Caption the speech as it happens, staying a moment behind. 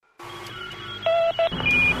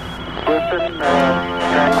Houston,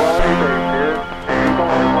 Tranquility Base here. The Eagle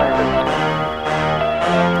has landed.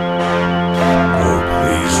 Oh,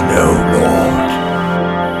 please, no, Lord.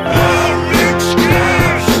 Alex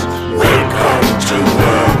Gas! Welcome to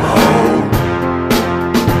Wormhole.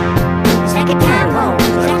 Second time home.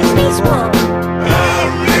 Second space war.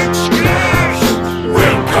 Alex Gas!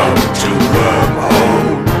 Welcome to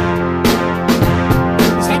Wormhole.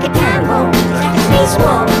 Second time home. Second space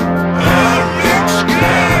war. Alex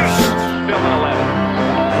Gas! Film 11.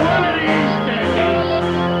 One of these days,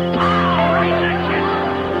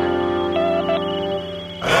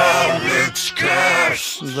 I'll reach Alex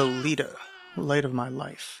Gas! Lolita, light of my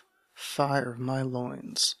life, fire of my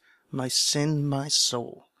loins, my sin, my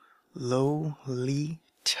soul.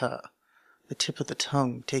 Lolita, the tip of the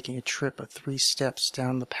tongue taking a trip of 3 steps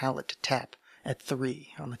down the palate to tap at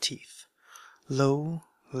 3 on the teeth.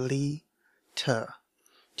 Lolita.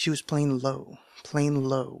 She was plain low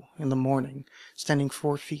in the morning, standing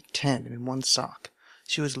 4 feet 10 in one sock.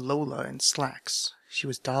 She was Lola in slacks. She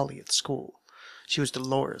was Dolly at school. She was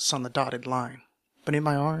Dolores on the dotted line. But in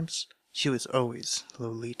my arms, she was always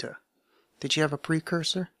Lolita. Did she have a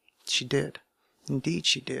precursor? She did. Indeed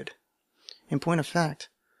she did. In point of fact,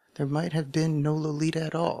 there might have been no Lolita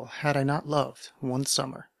at all had I not loved, one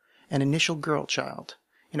summer, an initial girl child,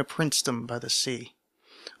 in a princedom by the sea.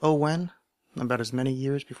 Oh, when? About as many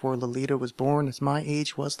years before Lolita was born as my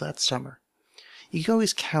age was that summer. You can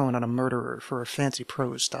always count on a murderer for a fancy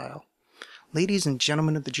prose style. Ladies and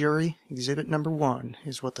gentlemen of the jury, exhibit number 1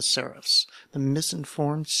 is what the seraphs, the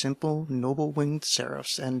misinformed, simple, noble-winged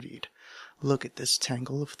seraphs envied. Look at this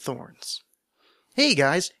tangle of thorns. Hey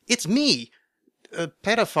guys, it's me, a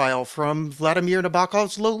pedophile from Vladimir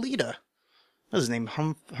Nabokov's Lolita. What's his name,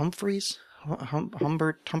 Humphreys?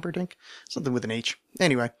 Humperdinck? Something with an H.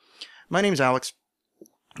 Anyway, my name's Alex.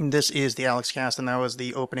 This is the Alex Cast, and that was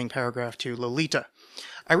the opening paragraph to Lolita.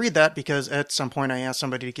 I read that because at some point I asked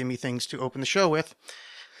somebody to give me things to open the show with,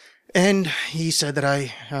 and he said that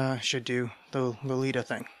I should do the Lolita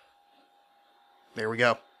thing. There we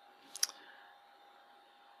go.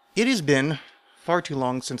 It has been far too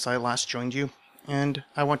long since I last joined you, and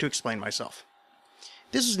I want to explain myself.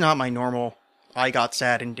 This is not my normal, I got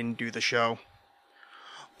sad and didn't do the show,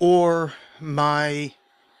 or my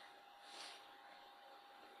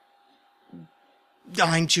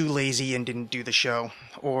I'm too lazy and didn't do the show,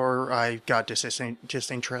 or I got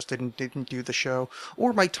disinterested and didn't do the show,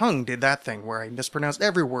 or my tongue did that thing where I mispronounced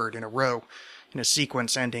every word in a row, in a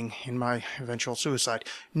sequence ending in my eventual suicide.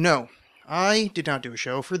 No, I did not do a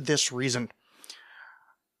show for this reason.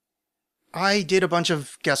 I did a bunch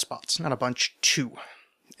of guest spots, not a bunch, 2,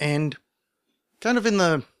 and kind of in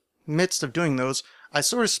the midst of doing those, I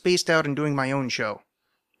sort of spaced out in doing my own show,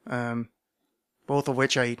 both of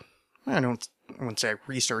which I wouldn't say I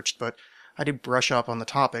researched, but I did brush up on the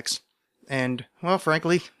topics, and, well,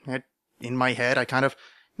 frankly, in my head, I kind of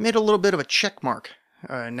made a little bit of a check mark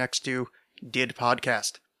next to did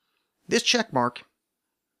podcast. This check mark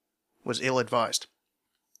was ill-advised.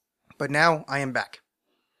 But now I am back,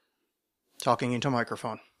 talking into a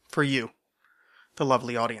microphone, for you, the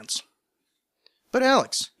lovely audience. But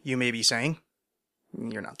Alex, you may be saying,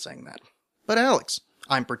 you're not saying that, but Alex,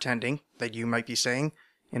 I'm pretending that you might be saying,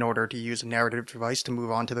 in order to use a narrative device to move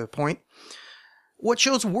on to the point. What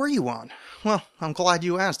shows were you on? Well, I'm glad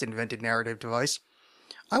you asked, invented narrative device.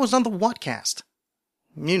 I was on the Whatcast.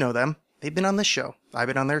 You know them. They've been on this show. I've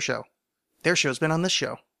been on their show. Their show's been on this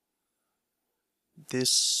show.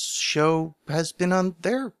 This show has been on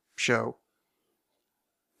their show.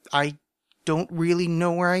 I don't really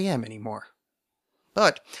know where I am anymore.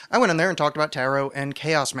 But I went in there and talked about tarot and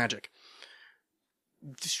chaos magic.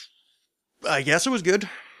 I guess it was good.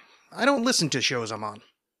 I don't listen to shows I'm on.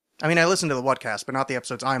 I mean, I listen to the Whatcast, but not the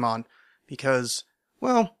episodes I'm on, because,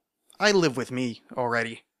 well, I live with me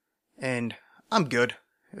already, and I'm good.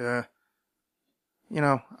 I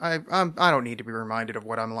don't need to be reminded of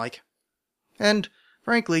what I'm like. And,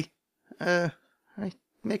 frankly, I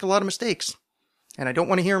make a lot of mistakes, and I don't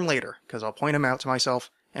want to hear them later, because I'll point them out to myself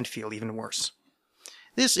and feel even worse.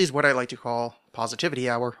 This is what I like to call Positivity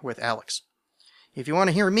Hour with Alex. If you want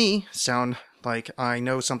to hear me sound like I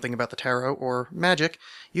know something about the tarot or magic,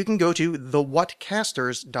 you can go to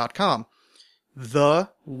thewhatcasters.com.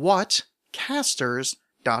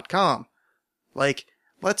 Thewhatcasters.com. Like,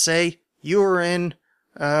 let's say you were in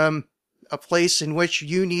a place in which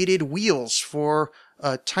you needed wheels for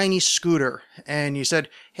a tiny scooter, and you said,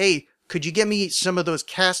 hey, could you get me some of those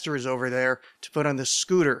casters over there to put on this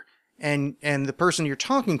scooter? And the person you're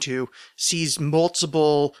talking to sees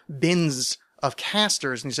multiple bins of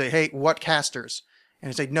casters, and you say, hey, what casters? And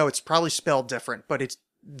you say, no, it's probably spelled different, but it's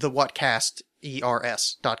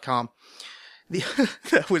thewhatcast.com.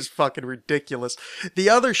 That was fucking ridiculous. The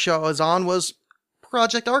other show I was on was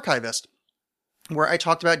Project Archivist, where I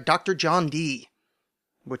talked about Dr. John Dee,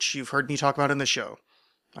 which you've heard me talk about in the show.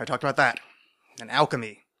 I talked about that, and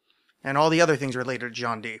alchemy, and all the other things related to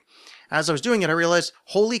John Dee. As I was doing it, I realized,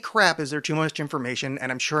 holy crap, is there too much information,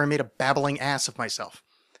 and I'm sure I made a babbling ass of myself.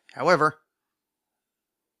 However,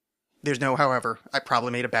 there's no however, I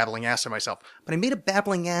probably made a babbling ass of myself. But I made a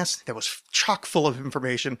babbling ass that was chock full of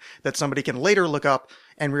information that somebody can later look up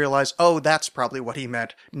and realize, oh, that's probably what he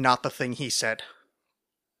meant, not the thing he said.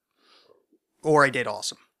 Or I did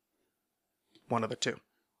awesome. One of the two.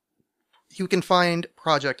 You can find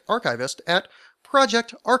Project Archivist at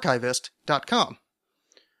projectarchivist.com.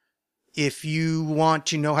 If you want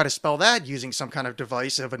to know how to spell that using some kind of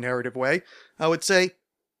device of a narrative way, I would say,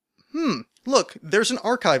 look, there's an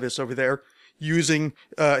archivist over there using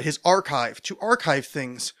his archive to archive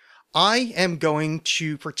things. I am going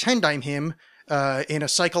to pretend I'm him in a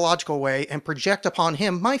psychological way and project upon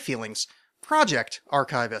him my feelings. Project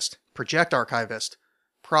Archivist. Project Archivist.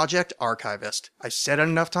 Project Archivist. I've said it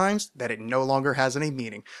enough times that it no longer has any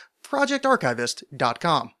meaning.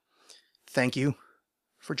 ProjectArchivist.com. Thank you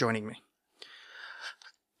for joining me.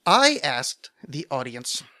 I asked the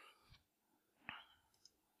audience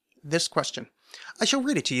this question. I shall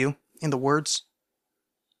read it to you in the words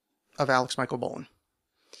of Alex Michael Bolin.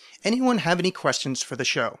 Anyone have any questions for the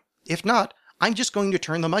show? If not, I'm just going to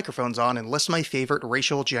turn the microphones on and list my favorite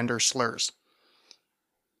racial gender slurs.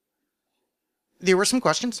 There were some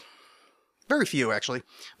questions. Very few, actually.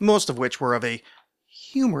 Most of which were of a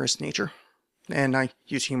humorous nature. And I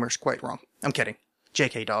use humorous quite wrong. I'm kidding.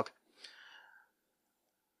 JK, dog.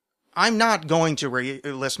 I'm not going to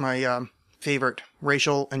list my favorite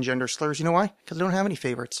racial and gender slurs. You know why? Because I don't have any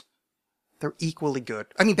favorites. They're equally good.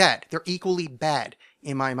 I mean, bad. They're equally bad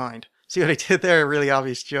in my mind. See what I did there? A really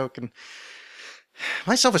obvious joke. And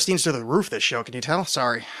my self-esteem's through the roof this show. Can you tell?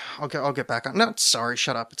 Sorry. I'll get back on. No, sorry.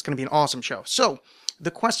 Shut up. It's going to be an awesome show. So,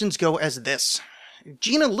 the questions go as this.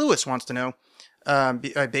 Gina Lewis wants to know,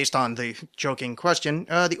 based on the joking question,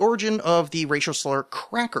 the origin of the racial slur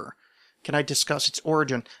cracker. Can I discuss its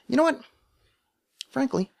origin? You know what?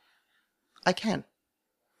 Frankly, I can.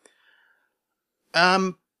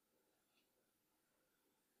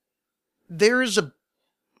 There's a...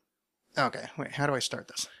 Okay, wait, how do I start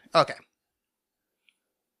this? Okay.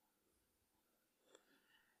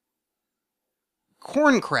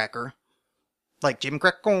 Corn cracker, like Jimmy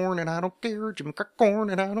crack corn and I don't care, Jimmy crack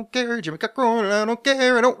corn and I don't care, Jimmy crack corn and I don't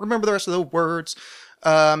care, I don't remember the rest of the words.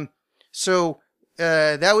 That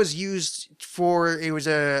was used for, it was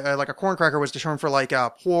like a corn cracker was the term for like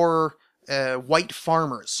poor white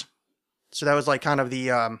farmers. So that was like kind of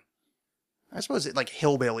the, I suppose it like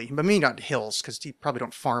hillbilly, but maybe not hills, because you probably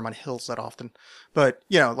don't farm on hills that often. But,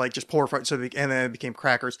 you know, like just poor, and then it became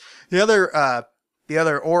crackers. The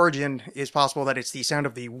other origin is possible that it's the sound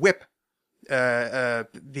of the whip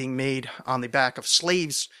being made on the back of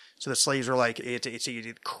slaves. So the slaves are like, it's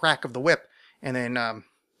a crack of the whip, and then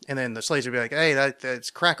the slaves would be like, hey,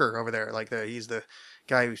 that's Cracker over there. Like he's the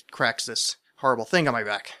guy who cracks this horrible thing on my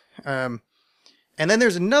back. And then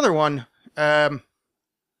there's another one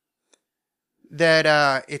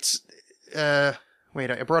that it's wait,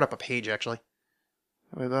 I brought up a page actually.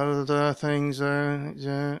 With other things,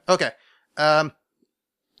 okay.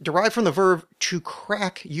 Derived from the verb to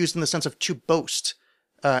crack, used in the sense of to boast,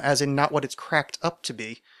 as in not what it's cracked up to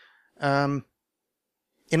be. In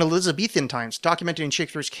Elizabethan times, documented in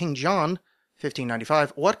Shakespeare's King John,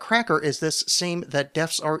 1595, what cracker is this same that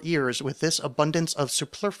deafs our ears with this abundance of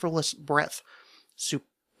superfluous breath?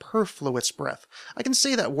 Superfluous breath. I can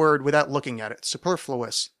say that word without looking at it.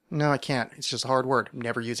 Superfluous. No, I can't. It's just a hard word. I'm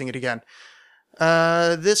never using it again.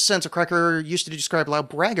 This sense of cracker used to describe loud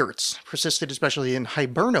braggarts, persisted especially in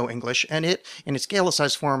Hiberno English, and it, in its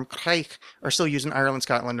Gaelicized form, craich, are still used in Ireland,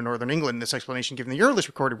 Scotland, and Northern England. This explanation given the earliest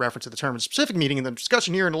recorded reference to the term and specific meaning in the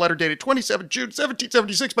discussion here in a letter dated 27 June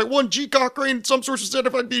 1776 by one G. Cochrane, some sources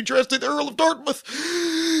identified being addressed to the Earl of Dartmouth.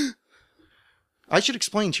 I should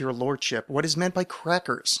explain to your lordship what is meant by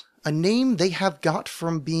crackers. A name they have got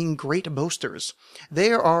from being great boasters.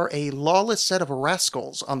 They are a lawless set of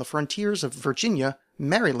rascals on the frontiers of Virginia,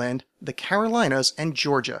 Maryland, the Carolinas, and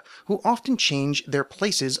Georgia, who often change their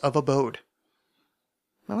places of abode.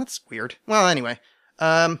 Well, that's weird. Well, anyway,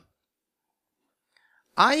 I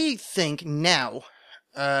think now,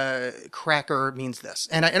 cracker means this,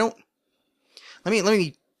 and I don't. Let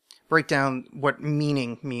me break down what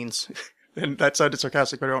meaning means, and that sounded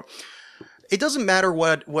sarcastic, but I don't. It doesn't matter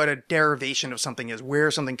what a derivation of something is,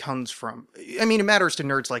 where something comes from. I mean, it matters to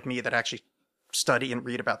nerds like me that actually study and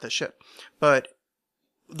read about this shit. But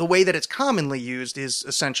the way that it's commonly used is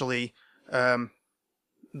essentially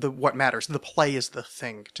what matters. The play is the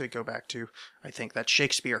thing, to go back to, I think, that's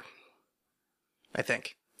Shakespeare. I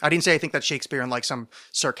think. I didn't say I think that's Shakespeare in like some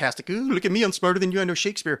sarcastic, ooh, look at me, I'm smarter than you, I know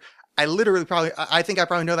Shakespeare. I literally I think I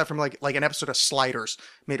probably know that from like an episode of Sliders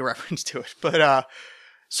made a reference to it. But,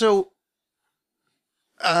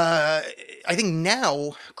 I think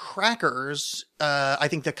now crackers, I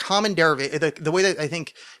think the common derivative, the way that I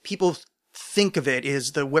think people think of it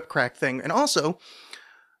is the whip crack thing. And also,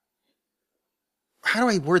 how do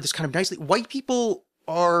I word this kind of nicely? White people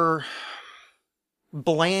are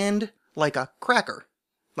bland like a cracker,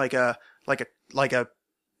 like a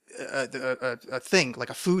thing, like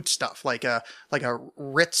a food stuff, like a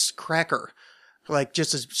Ritz cracker, like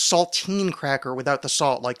just a saltine cracker without the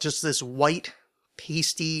salt, like just this white,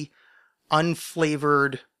 pasty,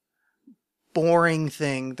 unflavored, boring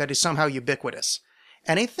thing that is somehow ubiquitous.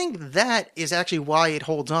 And I think that is actually why it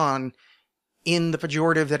holds on in the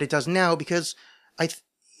pejorative that it does now, because I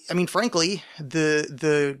mean, frankly,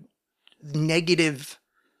 the negative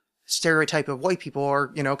stereotype of white people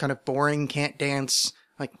are, you know, kind of boring, can't dance,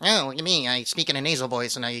 like, oh, look at me, I speak in a nasal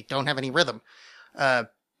voice and I don't have any rhythm. Oh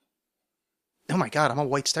my god, I'm a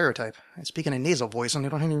white stereotype. I speak in a nasal voice and I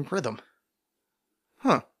don't have any rhythm.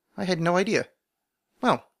 Huh, I had no idea.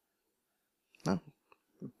 Well,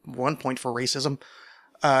 1 point for racism.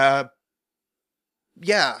 Yeah,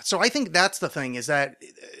 so I think that's the thing, is that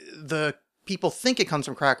the people think it comes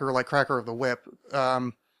from cracker, like Cracker of the Whip,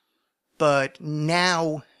 but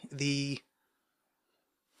now the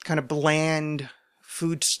kind of bland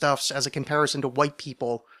foodstuffs as a comparison to white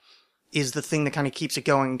people is the thing that kind of keeps it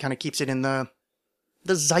going, kind of keeps it in the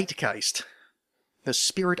zeitgeist, the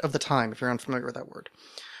spirit of the time, if you're unfamiliar with that word.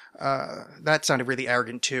 That sounded really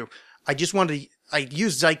arrogant too. I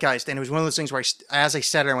used zeitgeist, and it was one of those things where as I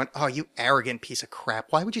said it, I went, oh, you arrogant piece of crap.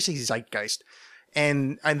 Why would you say zeitgeist?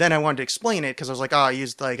 And then I wanted to explain it, because I was like, I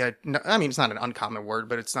used like I mean, it's not an uncommon word,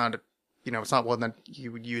 but it's not it's not one that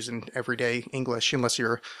you would use in everyday English, unless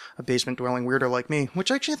you're a basement-dwelling weirdo like me,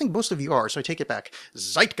 which actually I think most of you are, so I take it back.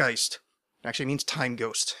 Zeitgeist actually means time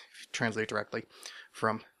ghost, if you translate directly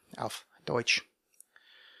from Auf Deutsch.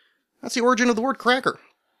 That's the origin of the word cracker.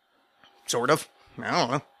 Sort of. I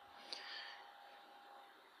don't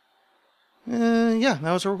know. Yeah,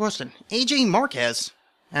 that was her question. AJ Marquez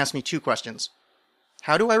asked me 2 questions.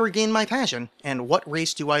 How do I regain my passion, and what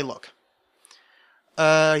race do I look?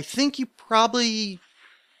 I think you probably...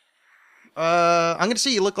 I'm gonna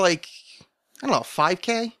say you look like, I don't know,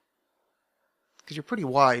 5K? Because you're pretty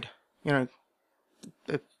wide. You know,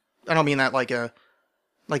 I don't mean that like in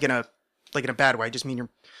a bad way. I just mean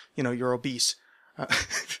you're obese.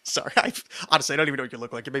 Sorry, honestly, I don't even know what you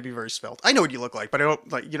look like. You may be very svelte. I know what you look like, but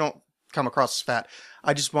you don't come across as fat.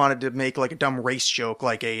 I just wanted to make like a dumb race joke,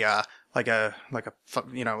 like a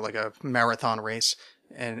marathon race,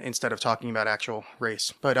 and instead of talking about actual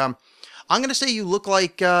race. But I'm gonna say you look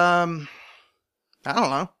like I don't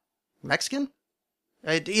know, Mexican.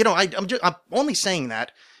 I'm only saying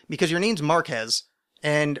that because your name's Marquez,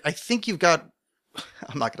 and I think you've got.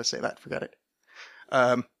 I'm not gonna say that. Forget it.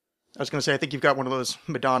 I was gonna say I think you've got one of those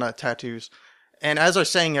Madonna tattoos, and as I was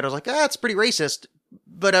saying it, I was like, it's pretty racist.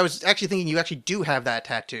 But I was actually thinking you actually do have that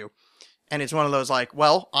tattoo, and it's one of those like,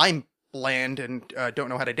 well, I'm bland and don't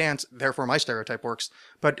know how to dance, therefore my stereotype works.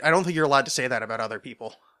 But I don't think you're allowed to say that about other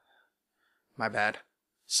people. My bad.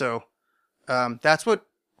 So, that's what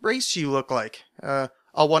race you look like. A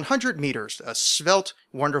 100 meters, a svelte,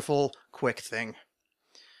 wonderful, quick thing.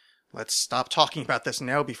 Let's stop talking about this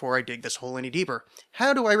now before I dig this hole any deeper.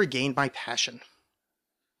 How do I regain my passion?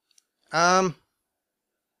 I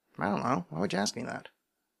don't know. Why would you ask me that?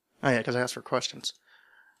 Oh yeah, because I asked for questions.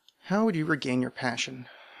 How would you regain your passion?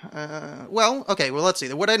 Let's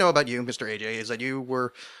see. What I know about you, Mr. AJ, is that you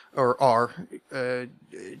were, or are,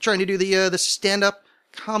 trying to do the stand-up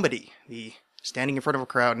comedy, the standing in front of a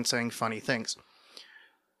crowd and saying funny things.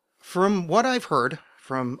 From what I've heard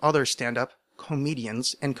from other stand-up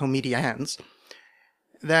comedians and comedians,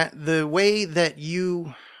 that the way that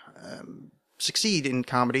you succeed in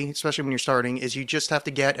comedy, especially when you're starting, is you just have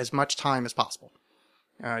to get as much time as possible.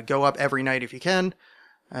 Go up every night if you can.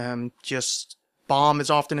 Just bomb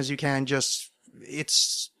as often as you can.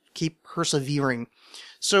 Keep persevering.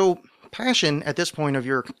 So passion at this point of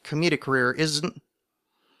your comedic career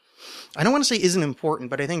I don't want to say isn't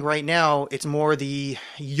important, but I think right now it's more the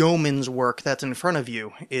yeoman's work that's in front of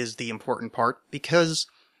you is the important part, because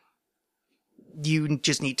you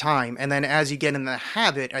just need time. And then as you get in the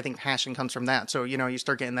habit, I think passion comes from that. So, you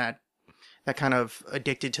start getting that kind of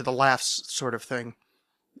addicted to the laughs sort of thing.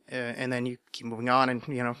 and then you keep moving on,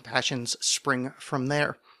 and passions spring from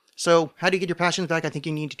there. So how do you get your passions back? I think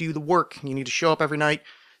you need to do the work. You need to show up every night,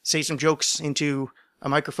 say some jokes into a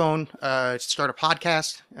microphone, start a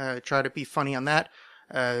podcast, try to be funny on that.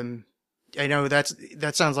 I know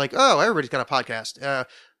that sounds like, oh, everybody's got a podcast.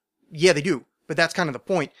 Yeah, they do. But that's kind of the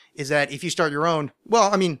point, is that if you start your own,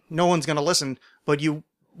 well, I mean, no one's going to listen, but you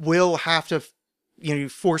will have to,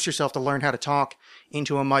 force yourself to learn how to talk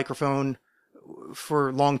into a microphone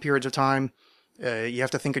for long periods of time. You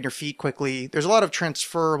have to think on your feet quickly. There's a lot of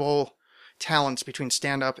transferable talents between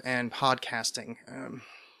stand-up and podcasting.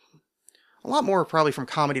 A lot more probably from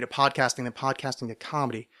comedy to podcasting than podcasting to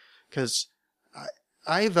comedy, because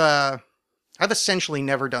I've essentially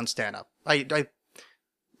never done stand-up. I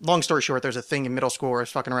long story short, there's a thing in middle school where I was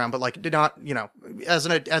fucking around, but did not,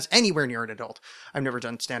 as anywhere near an adult, I've never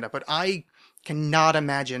done stand-up. But I cannot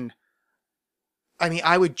imagine. I mean,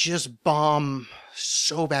 I would just bomb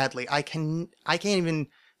so badly. I can't even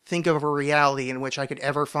think of a reality in which I could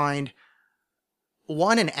ever find,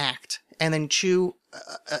 one, an act, and then two,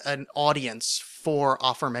 an audience for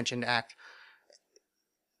aforementioned act.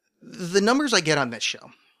 The numbers I get on this show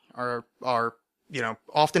are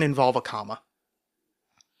often involve a comma.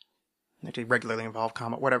 They regularly involve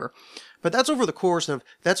comma, whatever. But that's over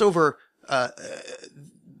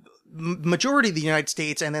majority of the United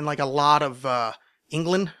States, and then a lot of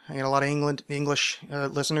England. I get a lot of English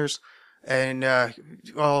listeners, and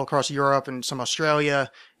all across Europe and some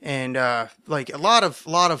Australia, and a lot of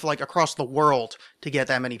across the world to get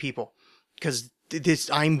that many people. Because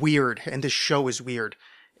I'm weird, and this show is weird,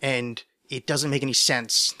 and it doesn't make any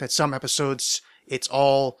sense that some episodes it's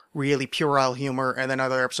all really puerile humor, and then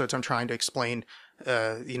other episodes I'm trying to explain,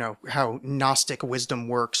 how Gnostic wisdom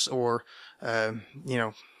works, or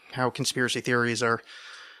how conspiracy theories are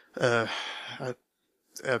a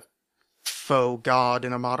faux god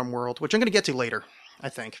in a modern world, which I'm going to get to later. I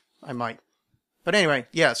think I might. But anyway,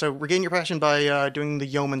 yeah. So regain your passion by doing the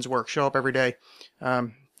yeoman's work. Show up every day,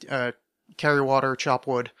 carry water, chop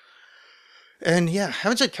wood. And yeah, I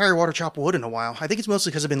haven't said carry water, chop wood in a while. I think it's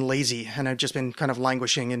mostly because I've been lazy, and I've just been kind of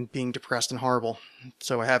languishing and being depressed and horrible.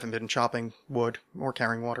 So I haven't been chopping wood or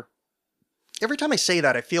carrying water. Every time I say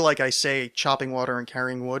that, I feel like I say chopping water and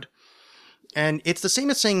carrying wood. And it's the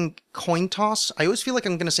same as saying coin toss. I always feel like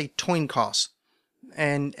I'm going to say toin toss.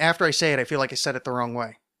 And after I say it, I feel like I said it the wrong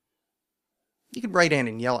way. You could write in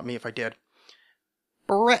and yell at me if I did.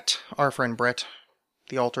 Brett, our friend Brett,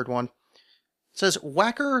 the altered one, says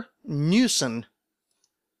Wacker Neuson,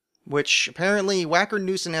 which apparently Wacker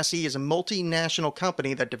Neuson SE is a multinational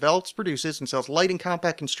company that develops, produces, and sells light and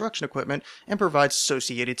compact construction equipment and provides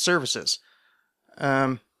associated services.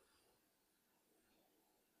 Why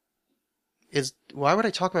would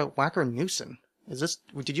I talk about Wacker Neuson?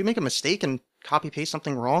 Did you make a mistake and copy-paste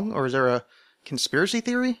something wrong, or is there a conspiracy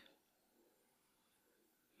theory?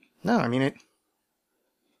 No, I mean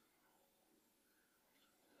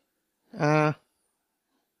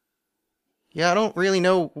yeah, I don't really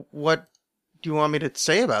know what do you want me to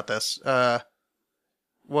say about this. Yeah,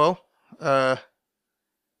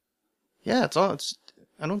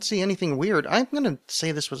 I don't see anything weird. I'm gonna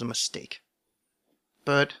say this was a mistake.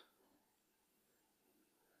 But,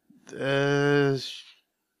 I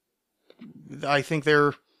think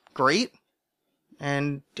they're great,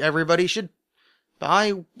 and everybody should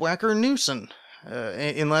buy Wacker Neuson,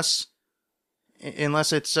 unless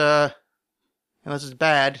it's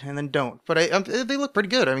bad, and then don't. But they look pretty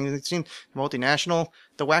good. I mean, they seem multinational.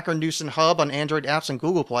 The Wacker Neuson hub on Android apps and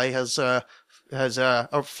Google Play has a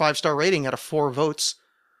 5-star rating out of 4 votes.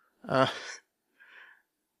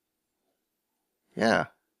 Yeah.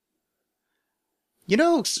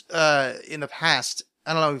 In the past,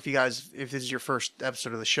 I don't know if this is your first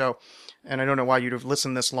episode of the show, and I don't know why you'd have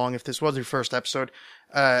listened this long if this was your first episode,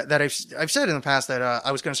 that I've said in the past that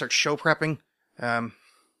I was going to start show prepping. Yeah,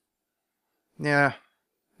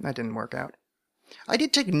 that didn't work out. I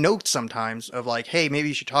did take notes sometimes of hey, maybe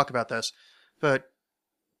you should talk about this, but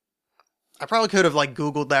I probably could have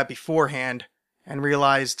Googled that beforehand and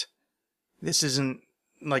realized this isn't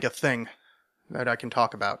a thing that I can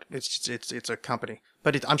talk about. It's a company,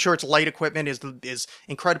 but I'm sure its light equipment is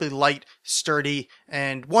incredibly light, sturdy,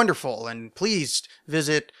 and wonderful. And please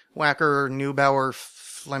visit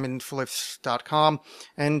WackerNeubauerFlemenflips.com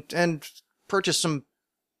and purchase some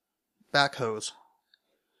backhoes.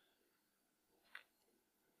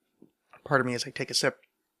 Pardon me as I take a sip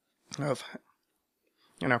of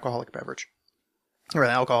an alcoholic beverage. Or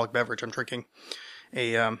an alcoholic beverage. I'm drinking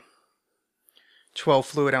a 12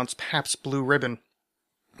 fluid ounce Pabst Blue Ribbon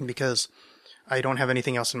because I don't have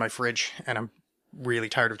anything else in my fridge, and I'm really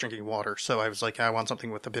tired of drinking water. So I was like, I want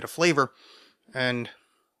something with a bit of flavor. And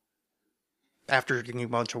after drinking a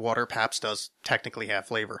bunch of water, Pabst does technically have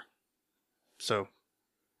flavor. So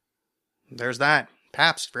there's that.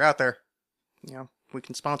 Pabst, if you're out there, we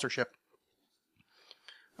can sponsorship.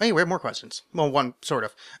 Hey, we have more questions. Well, one, sort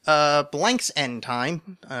of. Blanks N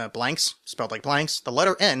time. Blanks, spelled like blanks. The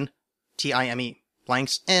letter N, T-I-M-E.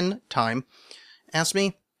 Blanks N time. Asked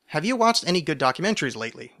me, have you watched any good documentaries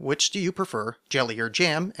lately? Which do you prefer, jelly or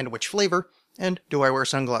jam, and which flavor? And do I wear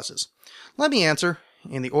sunglasses? Let me answer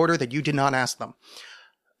in the order that you did not ask them.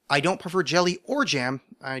 I don't prefer jelly or jam.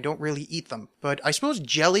 I don't really eat them. But I suppose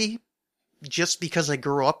jelly, just because I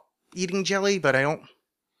grew up eating jelly, but I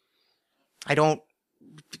don't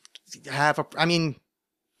have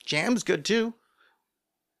jam's good too.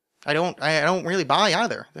 I don't really buy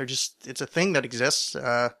either. It's a thing that exists.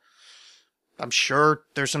 I'm sure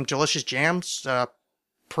there's some delicious jams,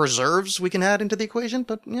 preserves we can add into the equation,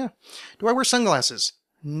 but yeah. Do I wear sunglasses?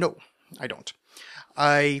 No, I don't.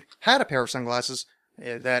 I had a pair of sunglasses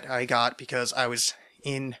that I got because I was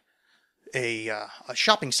in a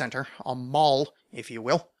shopping center, a mall, if you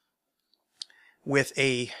will, with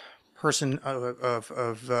a person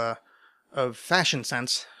of fashion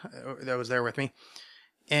sense that was there with me,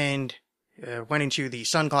 and went into the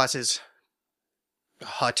sunglasses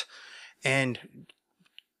hut and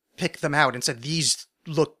picked them out and said, "These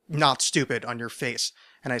look not stupid on your face."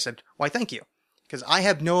 And I said, "Why, thank you, because I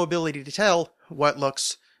have no ability to tell what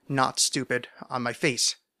looks not stupid on my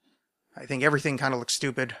face. I think everything kind of looks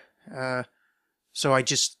stupid, so I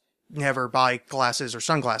just never buy glasses or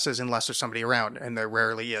sunglasses unless there's somebody around, and there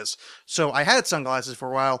rarely is. So I had sunglasses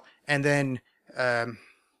for a while, and then, I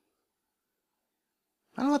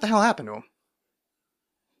don't know what the hell happened to them.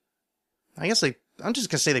 I guess I'm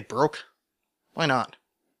just gonna say they broke. Why not?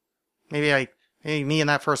 Maybe me and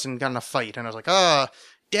that person got in a fight, and I was like,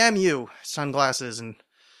 damn you, sunglasses, and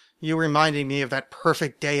you reminding me of that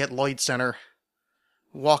perfect day at Lloyd Center,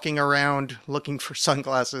 walking around looking for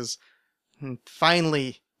sunglasses, and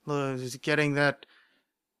finally getting that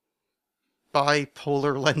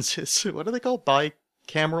bipolar lenses. What are they called?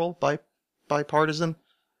 Bicameral? Bipartisan?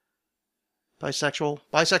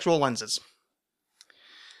 Bisexual lenses.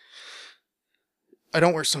 I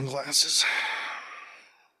don't wear sunglasses.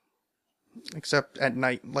 Except at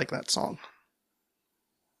night, like that song.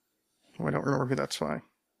 Oh, I don't remember who that's by.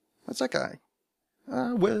 What's that guy?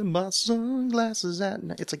 I wear my sunglasses at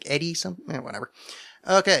night. It's like Eddie something. Whatever.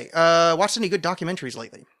 Okay, watched any good documentaries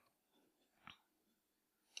lately?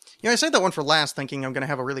 I saved that one for last thinking I'm going to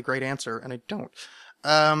have a really great answer, and I don't.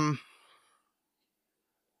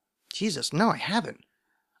 Jesus, no, I haven't.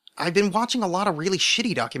 I've been watching a lot of really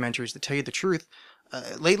shitty documentaries, to tell you the truth.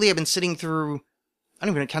 Lately I've been sitting through, I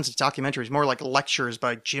don't even count it as documentaries, more like lectures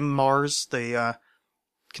by Jim Marrs, the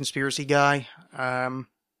conspiracy guy. What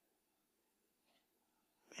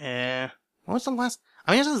was the last...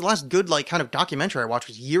 I mean, this is the last good, kind of documentary I watched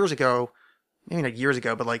was years ago. Maybe not years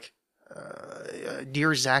ago, but,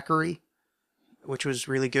 Dear Zachary, which was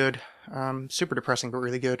really good. Super depressing, but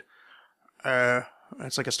really good.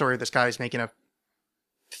 It's like a story of this guy's making a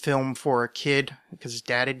film for a kid because his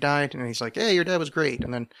dad had died, and he's like, "Hey, your dad was great,"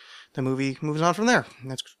 and then the movie moves on from there. And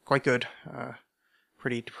that's quite good.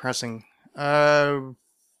 Pretty depressing.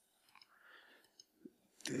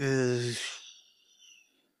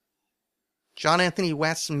 John Anthony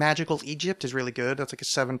West's Magical Egypt is really good. That's like a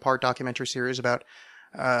 7-part documentary series about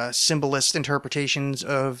symbolist interpretations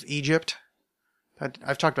of Egypt.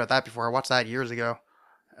 I've talked about that before. I watched that years ago.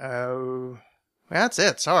 That's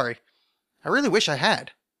it. Sorry. I really wish I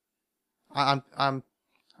had. I'm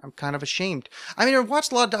kind of ashamed. I mean, I've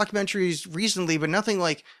watched a lot of documentaries recently, but nothing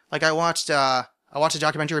like I watched a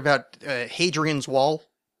documentary about Hadrian's Wall.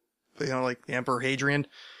 Like the Emperor Hadrian.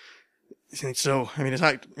 So, I mean, it's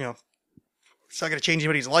not, it's not going to change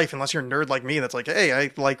anybody's life unless you're a nerd like me that's like, hey, I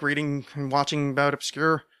like reading and watching about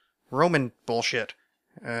obscure Roman bullshit.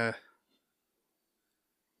 Yeah,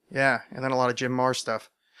 and then a lot of Jim Marrs stuff.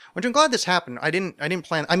 Which I'm glad this happened. I didn't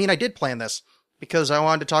plan... I mean, I did plan this because I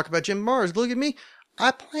wanted to talk about Jim Marrs. Look at me.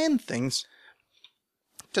 I planned things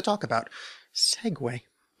to talk about. Segue.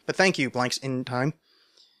 But thank you, Blanks in Time.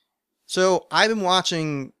 So, I've been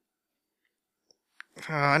watching...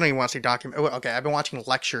 I don't even want to say document... Okay, I've been watching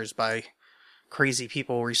lectures by crazy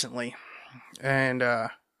people recently. And, I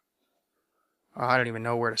don't even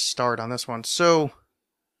know where to start on this one. So,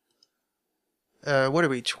 what are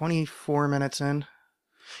we, 24 minutes in?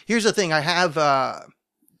 Here's the thing, I have, I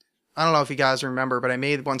don't know if you guys remember, but I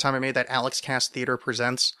made that Alex Cast Theater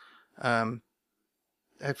Presents. I've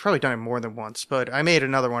probably done it more than once, but I made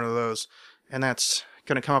another one of those, and that's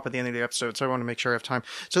going to come up at the end of the episode, so I want to make sure I have time.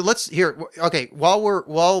 So okay,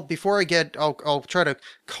 before I I'll try to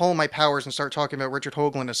calm my powers and start talking about Richard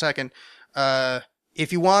Hoagland in a second.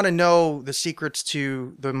 If you want to know the secrets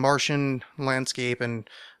to the Martian landscape and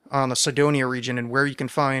on the Cydonia region and where you can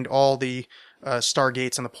find all the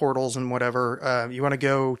stargates and the portals and whatever, you want to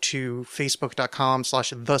go to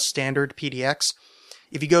facebook.com/thestandardpdx.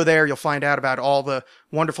 If you go there, you'll find out about all the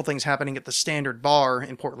wonderful things happening at the Standard Bar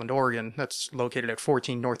in Portland, Oregon. That's located at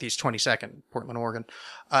 14 Northeast 22nd, Portland, Oregon.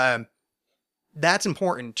 That's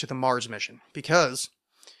important to the Mars mission because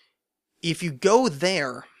if you go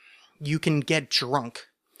there, you can get drunk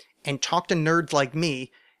and talk to nerds like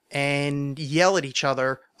me and yell at each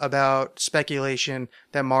other about speculation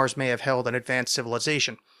that Mars may have held an advanced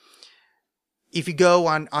civilization. If you go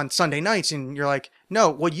on Sunday nights and you're like, no,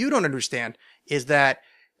 what you don't understand is that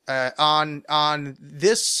on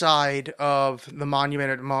this side of the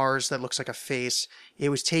monument at Mars that looks like a face, it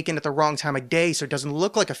was taken at the wrong time of day, so it doesn't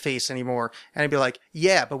look like a face anymore. And I'd be like,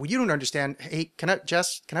 yeah, but what you don't understand, hey,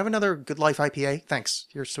 Jess, can I have another Good Life IPA? Thanks.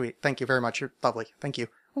 You're sweet. Thank you very much. You're lovely. Thank you.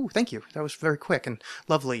 Oh, thank you. That was very quick and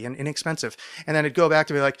lovely and inexpensive. And then it'd go back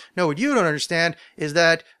to be like, no, what you don't understand is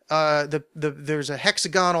that there's a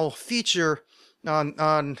hexagonal feature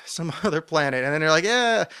on some other planet. And then they're like,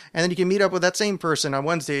 yeah. And then you can meet up with that same person on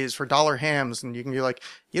Wednesdays for dollar hams. And you can be like,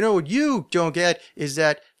 you know, what you don't get is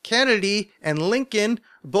that Kennedy and Lincoln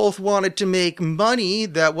both wanted to make money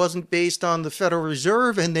that wasn't based on the Federal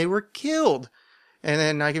Reserve and they were killed. And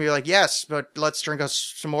then I can be like, yes, but let's drink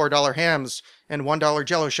us some more dollar hams and $1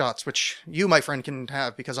 Jello shots, which you, my friend, can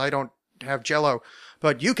have because I don't have Jello,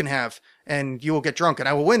 but you can have, and you will get drunk, and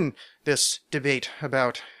I will win this debate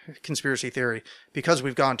about conspiracy theory because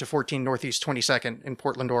we've gone to 14 Northeast 22nd in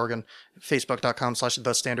Portland, Oregon,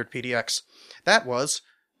 facebook.com/thestandardpdx. That was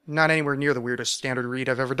not anywhere near the weirdest standard read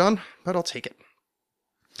I've ever done, but I'll take it.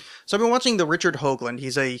 So I've been watching the Richard Hoagland.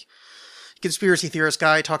 He's a conspiracy theorist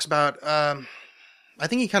guy. He talks about, I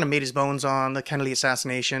think he kind of made his bones on the Kennedy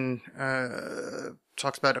assassination,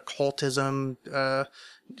 talks about occultism,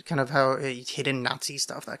 kind of how hidden Nazi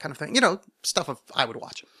stuff, that kind of thing. You know, stuff I would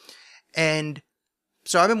watch. And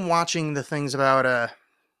so I've been watching the things about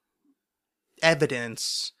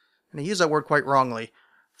evidence, and I use that word quite wrongly,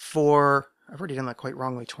 I've already done that quite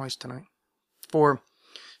wrongly twice tonight, for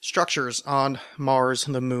structures on Mars,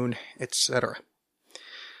 the moon, etc.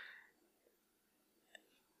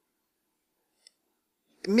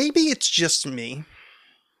 Maybe it's just me,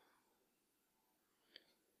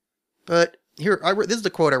 but here, this is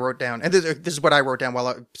the quote I wrote down, and this is what I wrote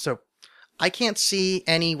down so I can't see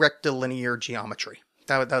any rectilinear geometry.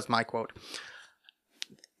 That was my quote.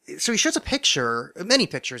 So he shows a picture, many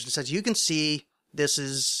pictures, and says, you can see this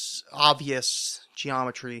is obvious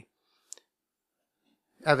geometry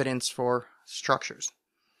evidence for structures.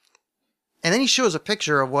 And then he shows a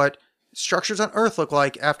picture of what structures on Earth look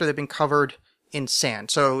like after they've been covered in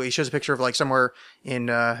sand. So he shows a picture of like somewhere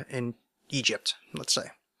in Egypt, let's say.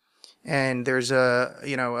 And there's a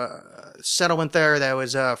settlement there that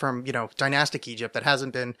was from, dynastic Egypt that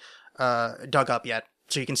hasn't been dug up yet.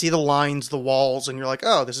 So you can see the lines, the walls, and you're like,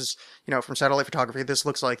 oh, this is, from satellite photography, this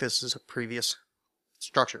looks like this is a previous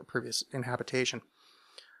structure, previous inhabitation.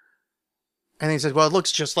 And then he says, well, it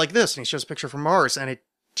looks just like this. And he shows a picture from Mars, and it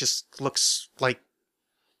just looks like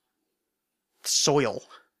soil.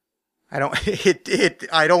 I don't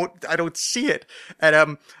see it. And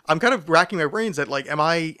I'm kind of racking my brains at like,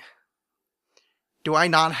 do I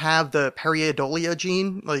not have the pareidolia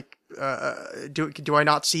gene? Like, do I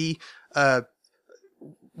not see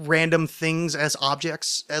random things as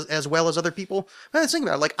objects as well as other people? I was thinking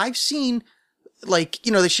about it. Like, I've seen, like,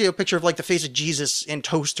 they show a picture of like the face of Jesus in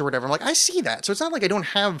toast or whatever. I'm like, I see that. So it's not like I don't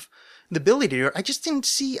have the ability to do it. I just don't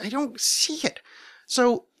see it.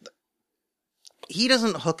 So he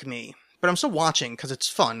doesn't hook me, but I'm still watching because it's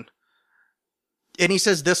fun. And he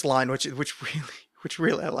says this line, which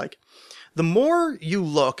really I like. The more you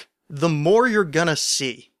look, the more you're gonna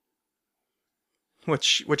see.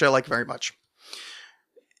 Which I like very much.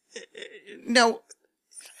 Now,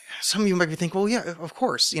 some of you might be thinking, well, yeah, of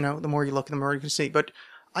course, the more you look, the more you can see. But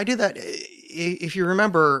I do that, if you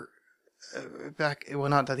remember,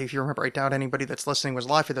 not that if you remember, I doubt anybody that's listening was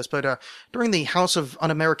alive for this, but during the House of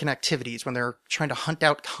Un-American Activities, when they're trying to hunt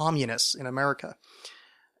out communists in America,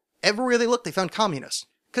 everywhere they looked, they found communists.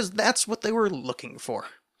 Because that's what they were looking for.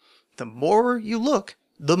 The more you look,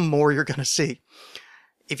 the more you're going to see.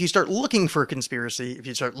 If you start looking for a conspiracy, if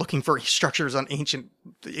you start looking for structures on ancient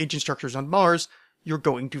structures on Mars, you're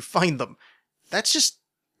going to find them. That's just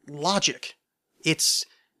logic.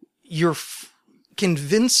 You're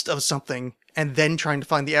convinced of something, and then trying to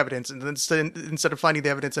find the evidence, and then instead of finding the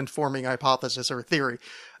evidence and forming a hypothesis or a theory,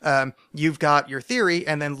 you've got your theory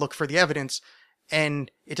and then look for the evidence,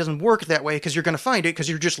 and it doesn't work that way because you're going to find it because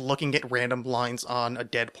you're just looking at random lines on a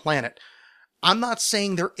dead planet. I'm not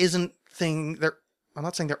saying there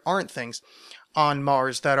aren't things on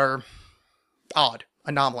Mars that are odd,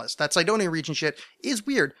 anomalous. That Cydonia region shit is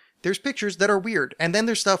weird. There's pictures that are weird, and then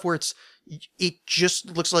there's stuff where it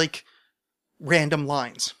just looks like random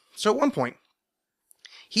lines. So at one point,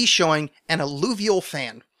 he's showing an alluvial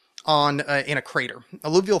fan on in a crater.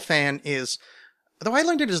 Alluvial fan is, though I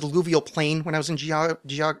learned it as alluvial plain when I was in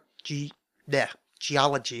geology.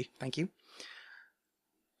 Thank you.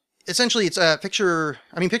 Essentially, it's a picture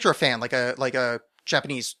a fan, like a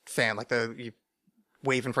Japanese fan, like you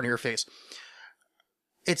wave in front of your face.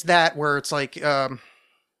 It's that where it's like,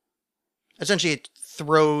 essentially it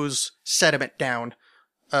throws sediment down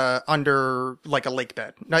under like a lake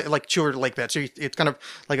bed, like to a lake bed. So it's kind of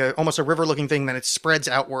like almost a river looking thing. Then it spreads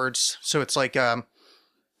outwards. So it's like a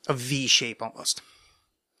V shape almost.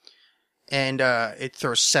 And it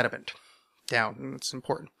throws sediment down. And it's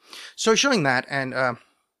important. So he's showing that, and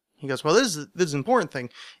he goes, well, this is an important thing,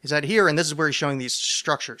 is that here, and this is where he's showing these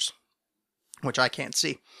structures, which I can't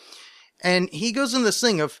see. And he goes in this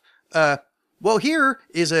thing of, well, here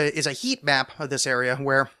is a heat map of this area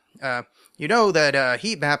where, you know that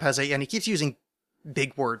heat map has and he keeps using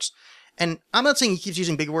big words. And I'm not saying he keeps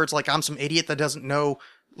using big words like I'm some idiot that doesn't know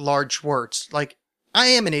large words. Like, I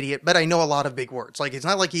am an idiot, but I know a lot of big words. Like, it's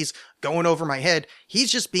not like he's going over my head.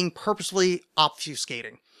 He's just being purposefully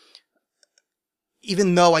obfuscating.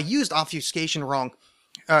 Even though I used obfuscation wrong.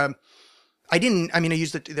 I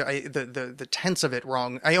used the tense of it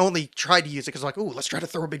wrong. I only tried to use it because like, ooh, let's try to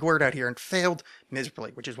throw a big word out here, and failed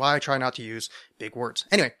miserably, which is why I try not to use big words.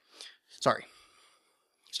 Anyway, sorry.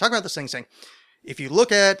 Let's talk about this thing saying, if you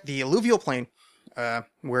look at the alluvial plain,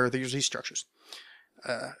 where there's these structures,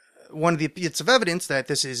 one of the bits of evidence that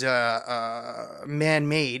this is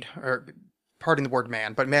man-made, or pardon the word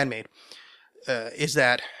man, but man-made, is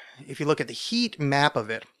that if you look at the heat map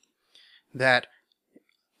of it, that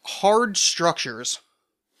hard structures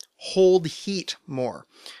hold heat more.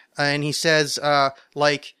 And he says,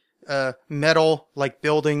 like metal, like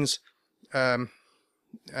buildings, I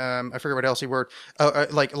forget what else he word,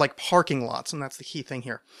 like parking lots, and that's the key thing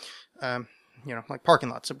here. Like parking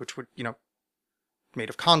lots, which would, made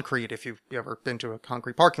of concrete, if you've ever been to a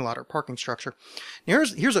concrete parking lot or parking structure. Now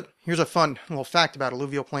here's a fun little fact about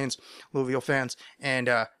alluvial plains, alluvial fans, and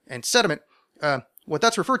sediment. What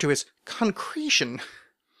that's referred to is concretion,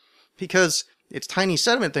 because it's tiny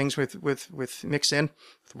sediment things with mixed in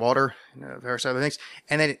with water and various other things,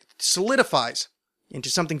 and then it solidifies into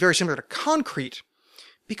something very similar to concrete,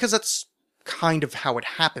 because that's kind of how it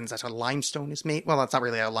happens. That's how limestone is made. Well, that's not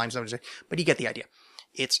really how limestone is made, but you get the idea.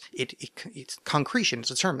 It's concretion.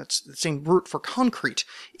 It's a term. That's the same root for concrete.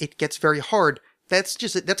 It gets very hard. That's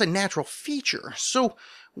a natural feature. So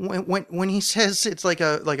when he says it's like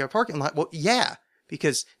a parking lot, well, yeah,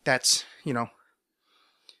 because that's,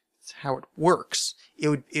 it's how it works.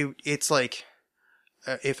 It's like,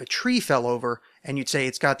 if a tree fell over and you'd say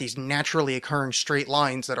it's got these naturally occurring straight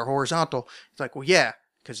lines that are horizontal, it's like, well, yeah,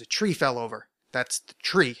 because a tree fell over. That's the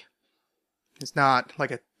tree. It's not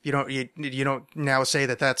like you don't now say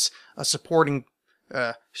that that's a supporting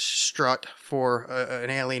strut for an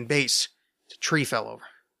alien base. The tree fell over.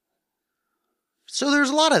 So there's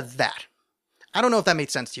a lot of that. I don't know if that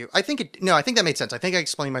made sense to you. I think that made sense. I think I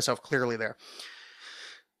explained myself clearly there.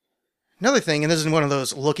 Another thing, and this is one of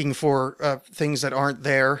those looking for things that aren't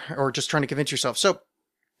there, or just trying to convince yourself. So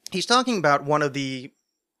he's talking about one of the,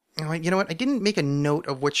 you know what? I didn't make a note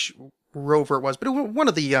of which rover it was, but one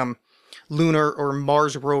of the lunar or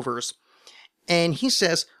Mars rovers. And he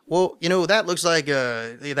says, well, that looks like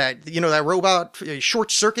that robot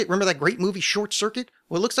Short Circuit. Remember that great movie Short Circuit?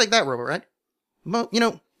 Well, it looks like that rover, right? Well,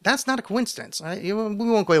 that's not a coincidence. We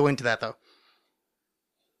won't go into that, though.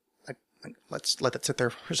 Let's let that sit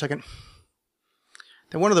there for a second.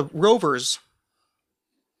 Then one of the rovers,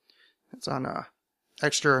 it's on a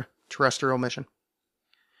extraterrestrial mission,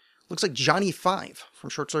 looks like Johnny Five from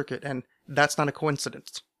Short Circuit, and that's not a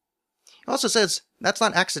coincidence. He also says that's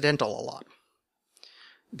not accidental a lot.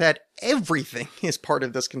 That everything is part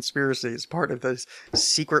of this conspiracy, is part of those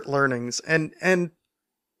secret learnings, and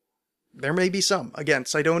there may be some. Again,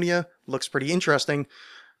 Cydonia looks pretty interesting.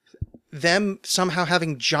 Them somehow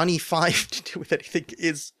having Johnny Five to do with anything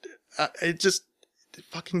is, it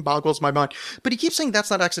fucking boggles my mind. But he keeps saying that's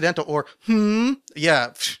not accidental, or,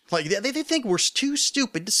 yeah, like, they think we're too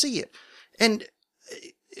stupid to see it. And,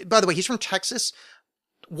 by the way, he's from Texas.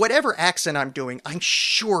 whatever accent I'm doing, I'm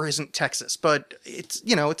sure isn't Texas, but it's,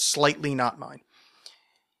 it's slightly not mine.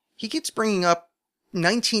 He keeps bringing up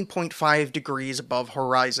 19.5 degrees above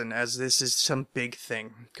horizon as this is some big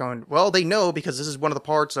thing. Going, well, they know because this is one of the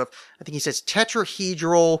parts of, I think he says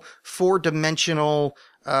tetrahedral, four-dimensional,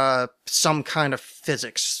 some kind of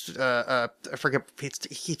physics. I forget,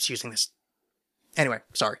 he keeps using this. Anyway,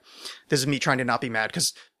 sorry. This is me trying to not be mad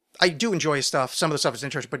because I do enjoy his stuff. Some of the stuff is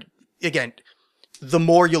interesting, but again, the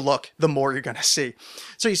more you look, the more you're going to see.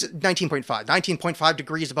 So he's 19.5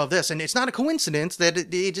 degrees above this. And it's not a coincidence that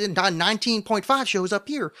 19.5 shows up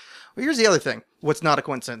here. Well, here's the other thing. What's not a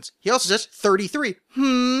coincidence? He also says 33.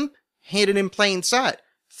 Hidden in plain sight.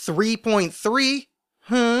 3.3.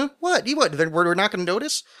 What? We're not going to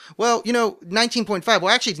notice? Well, 19.5.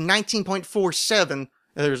 Well, actually, it's 19.47.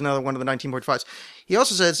 There's another one of the 19.5s. He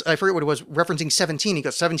also says, I forget what it was, referencing 17. He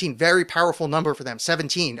goes, 17, very powerful number for them.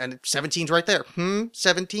 17. And 17's right there.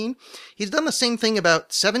 17. He's done the same thing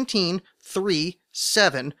about 17, 3,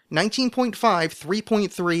 7, 19.5,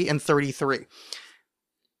 3.3, and 33.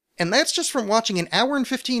 And that's just from watching an hour and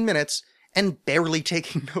 15 minutes and barely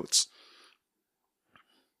taking notes.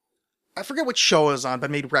 I forget what show I was on,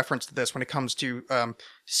 but made reference to this when it comes to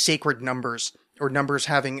sacred numbers or numbers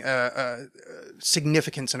having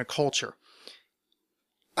significance in a culture.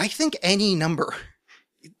 I think any number,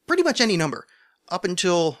 pretty much any number, up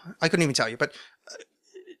until, I couldn't even tell you, but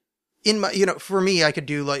in my, for me, I could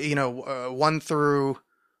do 1 through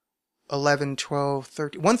 11, 12,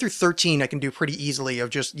 13, 1 through 13 I can do pretty easily of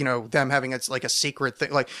just, them having it's like a sacred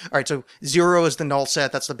thing. Like, all right, so 0 is the null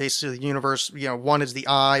set. That's the basis of the universe. 1 is the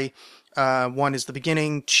I. 1 is the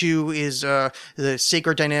beginning, 2 is the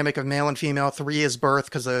sacred dynamic of male and female, 3 is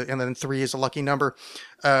birth, and then 3 is a lucky number,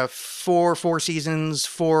 4 seasons,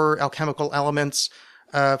 4 alchemical elements,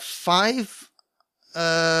 5 is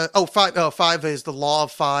the law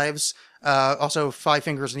of fives, also 5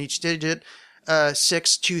 fingers in each digit,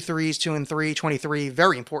 6, 2 threes, 2 and 3, 23,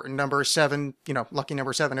 very important number, 7, lucky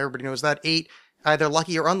number 7, everybody knows that, 8, either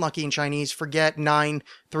lucky or unlucky in Chinese, forget 9,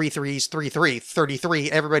 3 threes, 3, 3, 33,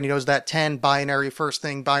 everybody knows that, 10, binary, first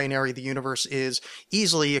thing, binary, the universe is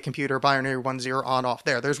easily a computer, binary, 1, 0, on, off,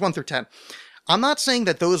 there's 1 through 10. I'm not saying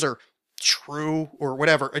that those are true or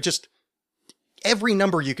whatever, it just, every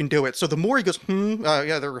number you can do it, so the more he goes,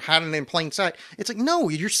 they're hiding in plain sight, it's like, no,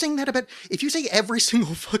 you're saying that about, if you say every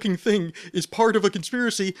single fucking thing is part of a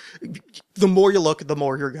conspiracy, the more you look, the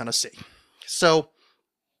more you're gonna see. So,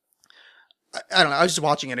 I don't know, I was just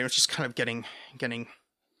watching it, and it was just kind of getting, I don't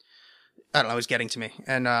know, it was getting to me,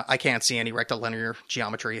 and I can't see any rectilinear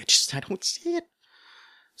geometry, I don't see it.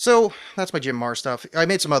 So, that's my Jim Marr stuff. I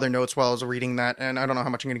made some other notes while I was reading that, and I don't know how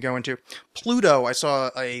much I'm going to go into. Pluto, I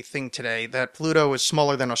saw a thing today, that Pluto is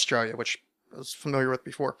smaller than Australia, which I was familiar with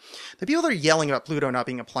before. The people that are yelling about Pluto not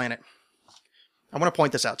being a planet, I want to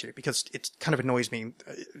point this out to you, because it kind of annoys me,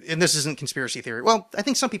 and this isn't conspiracy theory. Well, I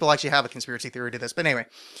think some people actually have a conspiracy theory to this, but anyway.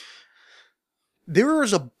 There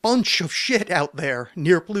is a bunch of shit out there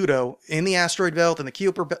near Pluto in the asteroid belt and the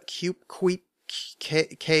Kuiper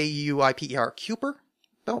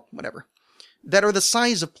belt, whatever, that are the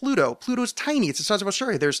size of Pluto. Pluto's tiny. It's the size of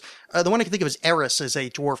Australia. There's the one I can think of is Eris is a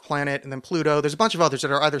dwarf planet, and then Pluto. There's a bunch of others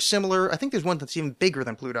that are either similar. I think there's one that's even bigger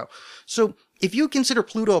than Pluto. So if you consider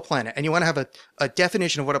Pluto a planet and you want to have a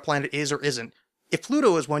definition of what a planet is or isn't, if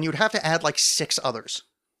Pluto is one, you'd have to add like 6 others.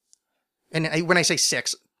 And when I say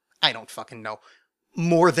 6, I don't fucking know.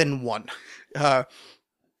 More than 1.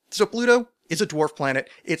 So Pluto is a dwarf planet.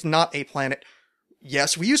 It's not a planet.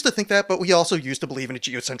 Yes, we used to think that, but we also used to believe in a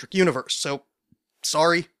geocentric universe. So,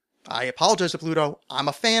 sorry. I apologize to Pluto. I'm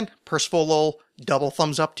a fan. Percival lol. Double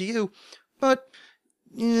thumbs up to you. But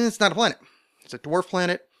it's not a planet. It's a dwarf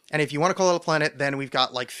planet. And if you want to call it a planet, then we've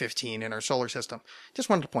got like 15 in our solar system. Just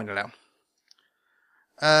wanted to point it out.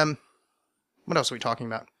 What else are we talking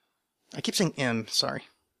about? I keep saying sorry.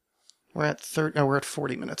 We're at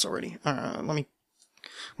 40 minutes already. What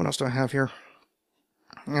else do I have here?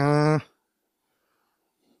 A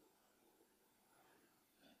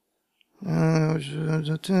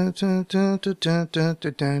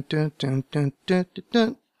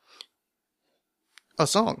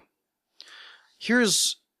song.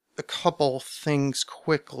 Here's a couple things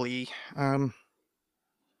quickly. I'm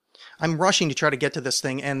rushing to try to get to this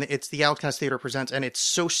thing, and it's the Outcast Theater Presents, and it's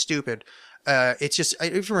so stupid. It's just,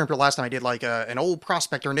 if you remember last time I did like an old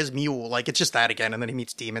prospector and his mule, like it's just that again, and then he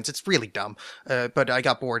meets demons. It's really dumb. But I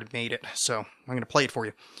got bored and made it, so I'm going to play it for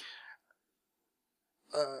you.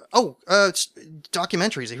 It's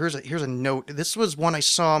documentaries. Here's a note. This was one I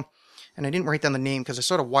saw, and I didn't write down the name because I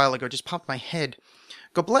saw it a while ago. It just popped in my head.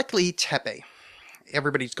 Göbekli Tepe.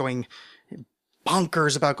 Everybody's going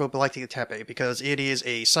bonkers about Göbekli Tepe because it is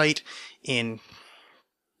a site in,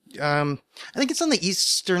 I think it's on the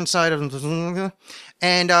eastern side of,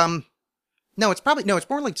 and, no, it's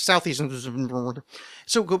more like southeast. So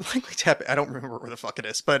Göbekli Tepe, I don't remember where the fuck it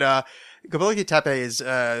is, but, Göbekli Tepe is,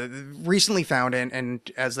 recently found,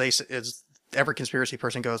 and as every conspiracy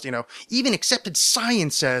person goes, even accepted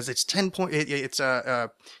science says it's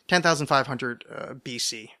 10,500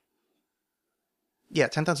 BC. Yeah,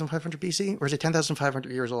 10,500 BC? Or is it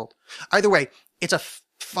 10,500 years old? Either way, it's a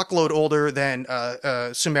fuckload older than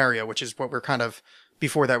Sumeria, which is what we're kind of,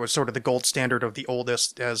 before that was sort of the gold standard of the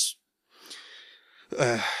oldest as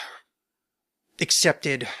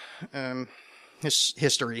accepted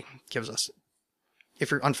history gives us.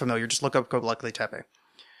 If you're unfamiliar, just look up Göbekli Tepe.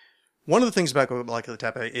 One of the things about Göbekli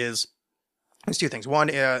Tepe is, there's two things. One,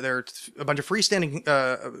 there are a bunch of freestanding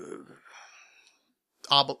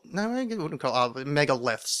I wouldn't call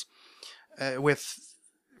megaliths with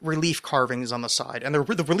relief carvings on the side, and the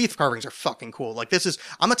relief carvings are fucking cool. Like,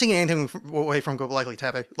 I'm not taking anything away from Göbekli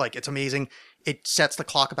Tepe. Like, it's amazing. It sets the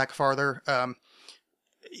clock back farther.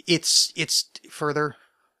 It's farther.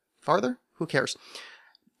 Who cares?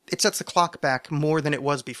 It sets the clock back more than it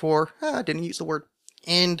was before. I didn't use the word.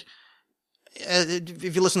 And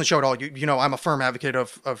if you listen to the show at all, you know I'm a firm advocate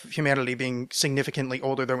of humanity being significantly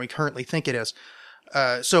older than we currently think it is.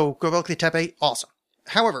 So Göbekli Tepe, awesome.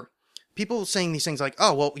 However, people saying these things like,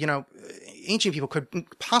 oh, well, ancient people could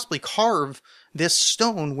possibly carve this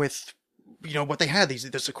stone with, what they had.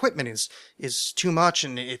 This equipment is too much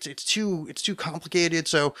and it's too complicated.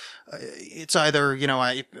 So, it's either,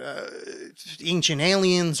 ancient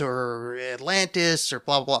aliens or Atlantis or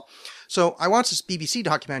blah, blah, blah. So I watched this BBC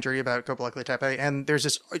documentary about Göbekli Tepe, and there's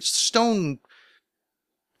this stone,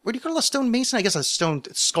 what do you call a stone mason? I guess a stone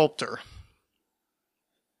sculptor.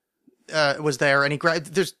 Was there, and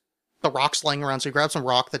there's the rocks laying around, so he grabs some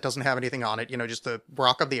rock that doesn't have anything on it, just the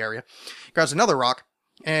rock of the area. He grabs another rock,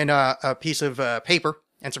 and a piece of paper,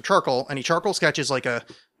 and some charcoal, and he charcoal sketches like a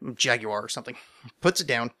jaguar or something. Puts it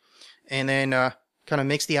down, and then kind of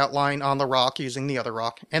makes the outline on the rock using the other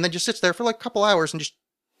rock, and then just sits there for like a couple hours and just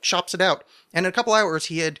chops it out. And in a couple hours,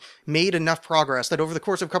 he had made enough progress that over the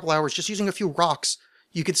course of a couple hours, just using a few rocks,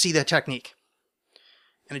 you could see the technique.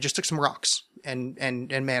 And it just took some rocks and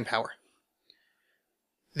manpower.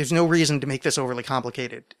 There's no reason to make this overly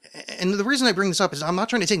complicated. And the reason I bring this up is I'm not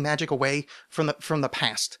trying to take magic away from the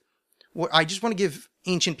past. I just want to give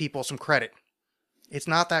ancient people some credit. It's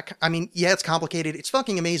not that, yeah, it's complicated. It's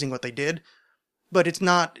fucking amazing what they did, but it's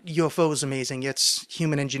not UFOs amazing. It's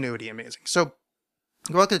human ingenuity amazing. So,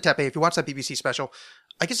 Göbekli Tepe, if you watch that BBC special,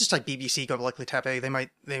 I guess it's like BBC Göbekli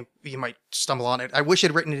Tepe. You might stumble on it. I wish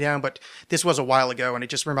I'd written it down, but this was a while ago, and it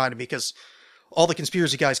just reminded me because all the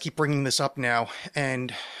conspiracy guys keep bringing this up now,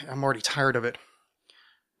 and I'm already tired of it.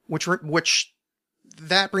 Which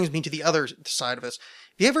that brings me to the other side of this.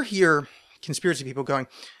 If you ever hear conspiracy people going,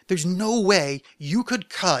 there's no way you could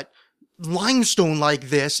cut limestone like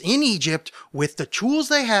this in Egypt with the tools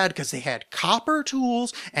they had, because they had copper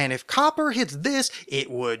tools, and if copper hits this, it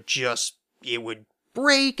would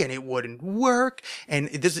break and it wouldn't work, and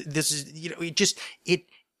this is,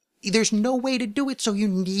 there's no way to do it, so you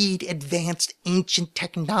need advanced ancient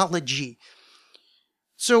technology.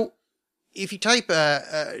 So, if you type,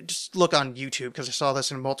 just look on YouTube, because I saw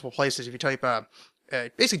this in multiple places. If you type,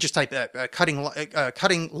 basically just type,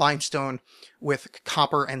 cutting limestone with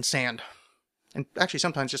copper and sand. And actually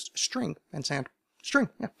sometimes just string and sand. String,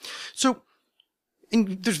 yeah. So,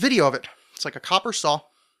 there's video of it. It's like a copper saw.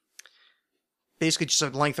 Basically just a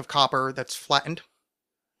length of copper that's flattened.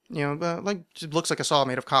 Like, it looks like a saw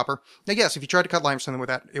made of copper. Now, yes, if you tried to cut limestone with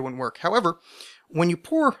that, it wouldn't work. However, when you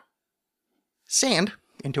pour sand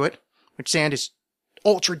into it, which sand is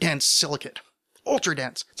ultra dense silicate. Ultra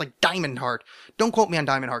dense. It's like diamond hard. Don't quote me on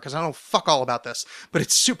diamond hard, because I don't know fuck all about this, but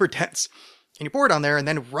it's super dense. And you pour it on there, and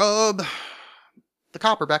then rub the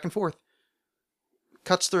copper back and forth.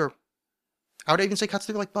 Cuts through. I would even say cuts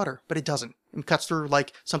through like butter, but it doesn't. It cuts through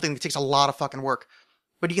like something that takes a lot of fucking work.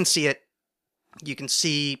 But you can see it. You can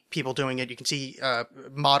see people doing it. You can see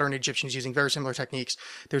modern Egyptians using very similar techniques.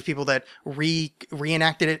 There's people that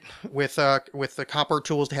reenacted it with the copper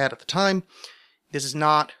tools they had at the time. This is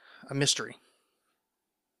not a mystery.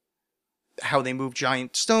 How they move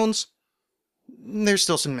giant stones, there's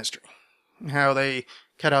still some mystery. How they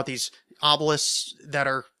cut out these obelisks that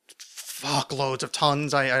are fuckloads of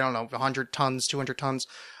tons. I don't know, 100 tons, 200 tons.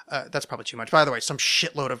 That's probably too much. By the way, some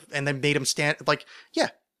shitload of, and then made them stand, like,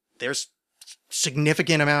 yeah, there's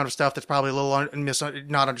significant amount of stuff that's probably a little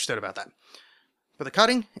not understood about that. But the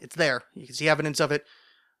cutting, it's there. You can see evidence of it.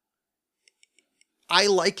 I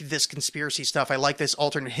like this conspiracy stuff. I like this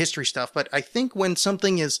alternate history stuff. But I think when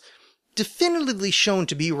something is definitively shown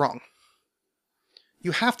to be wrong,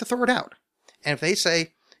 you have to throw it out. And if they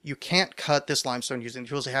say you can't cut this limestone using the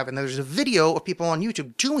tools they have, and there's a video of people on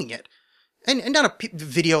YouTube doing it, and not a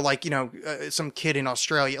video like, some kid in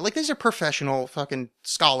Australia. Like, these are professional fucking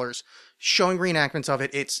scholars showing reenactments of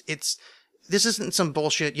it. This isn't some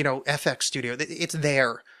bullshit, FX studio. It's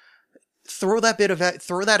there. Throw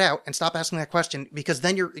that out and stop asking that question, because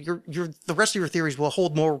then the rest of your theories will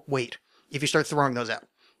hold more weight if you start throwing those out.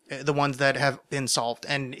 The ones that have been solved.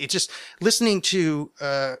 And it's just listening to,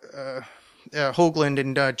 Hoagland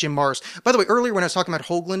and, Jim Marrs. By the way, earlier when I was talking about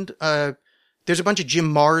Hoagland, there's a bunch of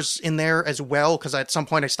Jim Marrs in there as well, because at some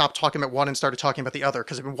point I stopped talking about one and started talking about the other,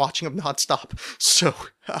 because I've been watching them nonstop. So,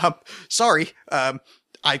 sorry.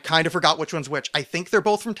 I kind of forgot which one's which. I think they're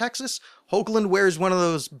both from Texas. Hoagland wears one of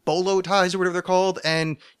those bolo ties or whatever they're called,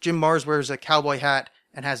 and Jim Marrs wears a cowboy hat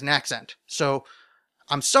and has an accent. So,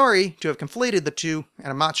 I'm sorry to have conflated the two, and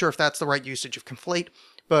I'm not sure if that's the right usage of conflate,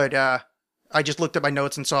 but, I just looked at my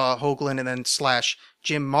notes and saw Hoagland and then /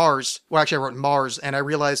 Jim Marrs. Well, actually I wrote Mars, and I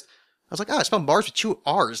realized, I was like, I spelled Mars with 2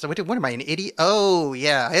 R's. What am I, an idiot? Oh,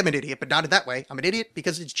 yeah, I am an idiot, but not in that way. I'm an idiot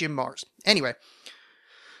because it's Jim Marrs. Anyway,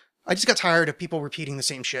 I just got tired of people repeating the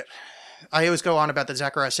same shit. I always go on about the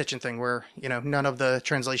Zecharia Sitchin thing where, none of the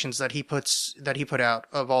translations that he put out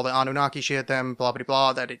of all the Anunnaki shit, them blah, blah,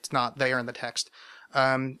 blah, that it's not there in the text.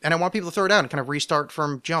 And I want people to throw it out and kind of restart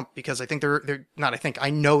from jump, because I think I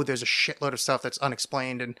know there's a shitload of stuff that's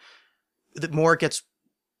unexplained, and the more it gets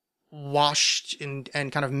washed and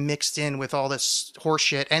kind of mixed in with all this horse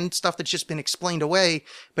shit and stuff that's just been explained away,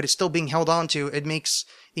 but it's still being held on to, it makes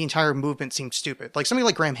the entire movement seem stupid. Like somebody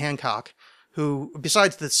like Graham Hancock, who,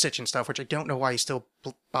 besides the Sitchin stuff, which I don't know why he still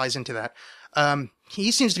buys into that, he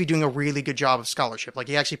seems to be doing a really good job of scholarship. Like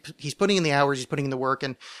he's putting in the hours, he's putting in the work,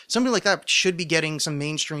 and somebody like that should be getting some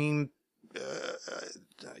mainstream,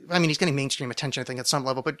 he's getting mainstream attention, I think, at some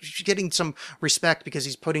level, but he's getting some respect because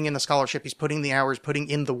he's putting in the scholarship, he's putting the hours, putting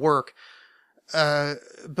in the work.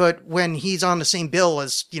 But when he's on the same bill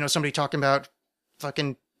as, somebody talking about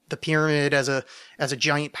fucking the pyramid as a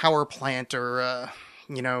giant power plant, or,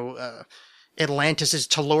 Atlantis's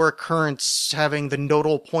caloric currents having the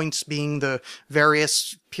nodal points being the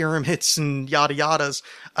various pyramids and yada yadas.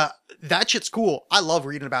 That shit's cool. I love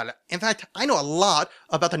reading about it. In fact, I know a lot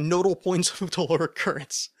about the nodal points of caloric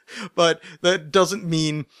currents, but that doesn't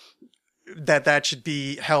mean that should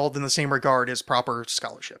be held in the same regard as proper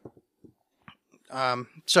scholarship.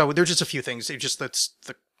 So there's just a few things. It's just that's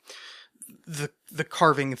the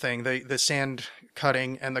carving thing, the sand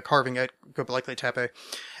cutting and the carving at Göbekli Tepe.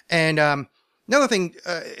 And, another thing,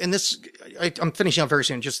 and this, I'm finishing up very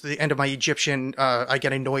soon, just the end of my Egyptian, I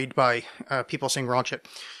get annoyed by, people saying wrong shit.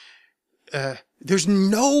 There's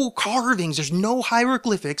no carvings, there's no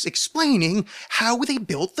hieroglyphics explaining how they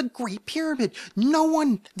built the Great Pyramid.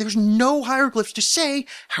 There's no hieroglyphs to say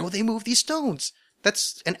how they moved these stones.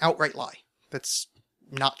 That's an outright lie. That's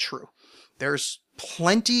not true. There's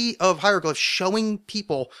plenty of hieroglyphs showing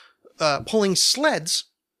people, pulling sleds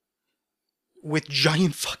with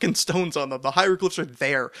giant fucking stones on them. The hieroglyphs are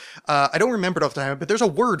there. I don't remember it off the time, but there's a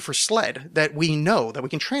word for sled that we know, that we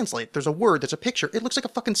can translate. There's a word, there's a picture. It looks like a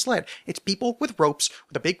fucking sled. It's people with ropes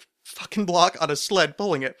with a big fucking block on a sled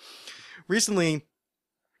pulling it. Recently,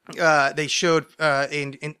 they showed,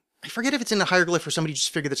 in I forget if it's in a hieroglyph or somebody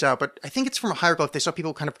just figured this out, but I think it's from a hieroglyph. They saw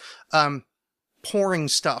people kind of, pouring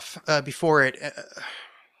stuff, before it.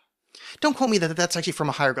 Don't quote me that that's actually from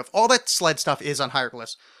a hieroglyph. All that sled stuff is on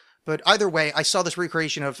hieroglyphs. But either way, I saw this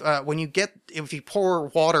recreation of, if you pour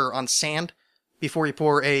water on sand before you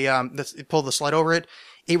pull the sled over it,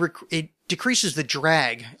 it decreases the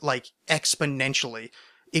drag, like, exponentially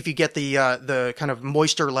if you get the kind of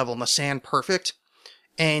moisture level in the sand perfect.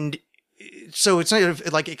 And so it's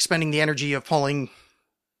not like expending the energy of pulling,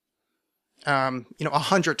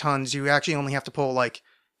 100 tons, you actually only have to pull, like,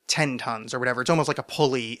 10 tons or whatever. It's almost like a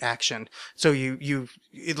pulley action. So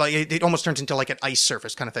it almost turns into like an ice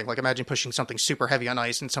surface kind of thing. Like imagine pushing something super heavy on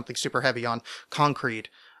ice and something super heavy on concrete,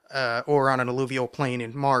 or on an alluvial plain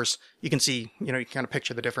in Mars. You can see, you can kind of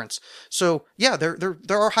picture the difference. So yeah, there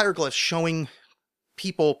are hieroglyphs showing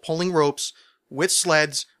people pulling ropes with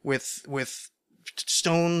sleds with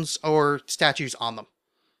stones or statues on them.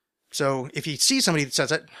 So if you see somebody that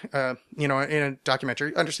says it, in a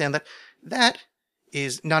documentary, understand that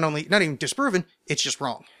is not even disproven, it's just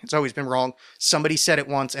wrong. It's always been wrong. Somebody said it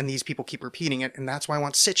once, and these people keep repeating it, and that's why I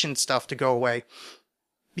want Sitchin stuff to go away.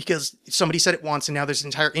 Because somebody said it once, and now there's an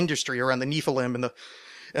entire industry around the Nephilim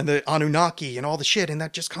and the Anunnaki and all the shit, and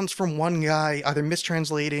that just comes from one guy either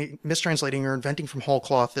mistranslating or inventing from whole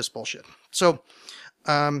cloth this bullshit. So,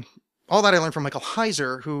 all that I learned from Michael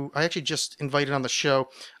Heiser, who I actually just invited on the show.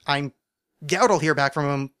 I doubt I'll hear back from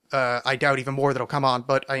him. I doubt even more that he'll come on,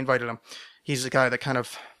 but I invited him. He's a guy that kind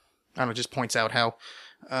of, I don't know, just points out how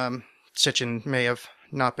Sitchin may have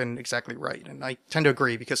not been exactly right. And I tend to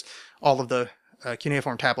agree because all of the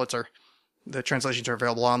cuneiform tablets the translations are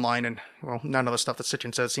available online, and, well, none of the stuff that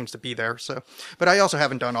Sitchin says seems to be there. So, but I also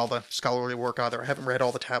haven't done all the scholarly work either. I haven't read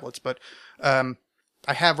all the tablets, but I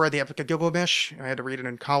have read the Epic of Gilgamesh. I had to read it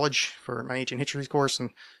in college for my ancient history course, and,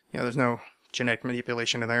 there's no genetic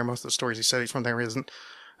manipulation in there. Most of the stories he said he's from there isn't.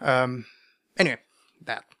 Anyway,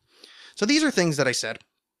 that. So these are things that I said.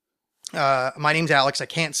 My name's Alex. I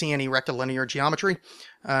can't see any rectilinear geometry.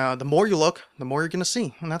 The more you look, the more you're going to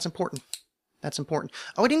see, and that's important. That's important.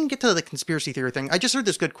 Oh, I didn't get to the conspiracy theory thing. I just heard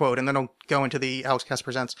this good quote, and then I'll go into the Alex Cast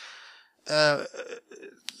Presents. I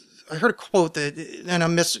heard a quote that, and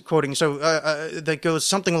I'm misquoting, so that goes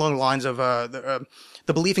something along the lines of the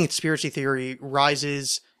belief in conspiracy theory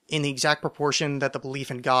rises in the exact proportion that the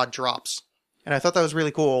belief in God drops. And I thought that was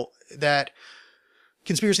really cool, that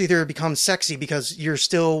conspiracy theory becomes sexy because you're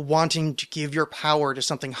still wanting to give your power to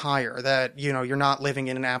something higher, that, you're not living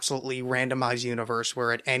in an absolutely randomized universe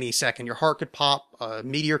where at any second your heart could pop, a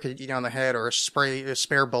meteor could hit you down the head, or a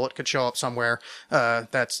spare bullet could show up somewhere,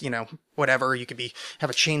 that's, whatever, you could have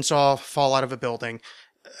a chainsaw fall out of a building.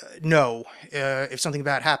 No, if something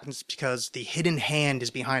bad happens, because the hidden hand is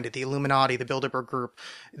behind it, the Illuminati, the Bilderberg Group,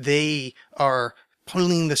 they are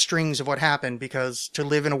pulling the strings of what happened, because to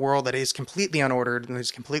live in a world that is completely unordered and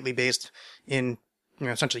is completely based in,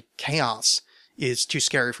 essentially chaos is too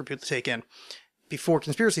scary for people to take in. Before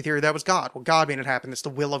conspiracy theory, that was God. Well, God made it happen. It's the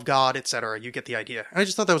will of God, etc. You get the idea. And I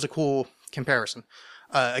just thought that was a cool comparison.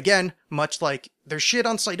 Again, much like there's shit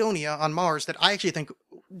on Cydonia on Mars that I actually think,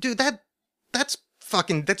 dude, that's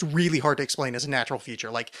really hard to explain as a natural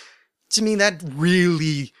feature. Like, to me, that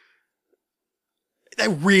really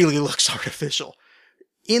looks artificial.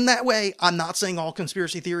 In that way, I'm not saying all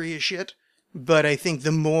conspiracy theory is shit, but I think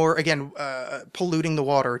the more, again, polluting the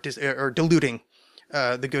water, or diluting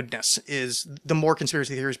the goodness, is the more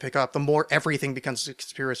conspiracy theories pick up, the more everything becomes a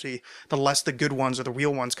conspiracy, the less the good ones or the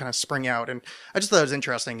real ones kind of spring out. And I just thought it was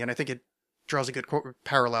interesting, and I think it draws a good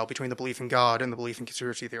parallel between the belief in God and the belief in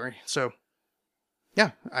conspiracy theory. So,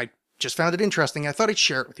 yeah, I just found it interesting. I thought I'd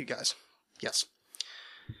share it with you guys. Yes.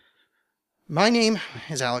 My name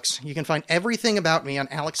is Alex. You can find everything about me on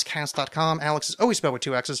alexcast.com. Alex is always spelled with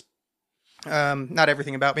 2 X's. Not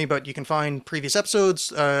everything about me, but you can find previous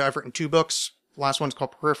episodes. I've written 2 books. The last one's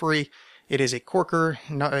called Periphery. It is a corker.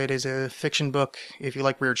 It is a fiction book. If you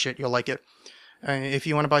like weird shit, you'll like it. If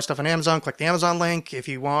you want to buy stuff on Amazon, click the Amazon link. If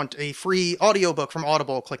you want a free audiobook from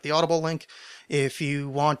Audible, click the Audible link. If you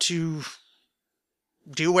want to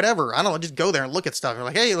do whatever, I don't know, just go there and look at stuff. You're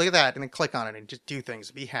like, hey, look at that, and then click on it and just do things.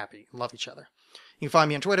 Be happy and love each other. You can find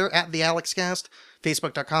me on Twitter at @theAlexCast,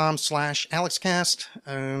 Facebook.com/AlexCast.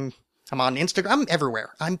 I'm on Instagram. I'm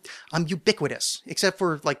everywhere. I'm ubiquitous, except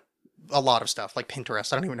for like a lot of stuff, like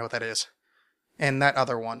Pinterest. I don't even know what that is. And that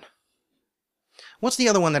other one. What's the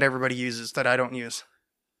other one that everybody uses that I don't use?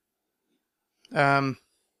 It's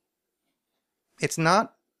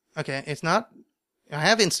not. Okay, it's not. I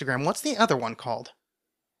have Instagram. What's the other one called?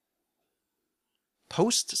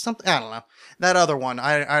 Post something? I don't know. That other one,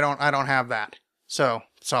 I don't have that. So,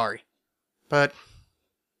 sorry. But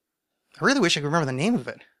I really wish I could remember the name of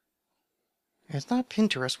it. It's not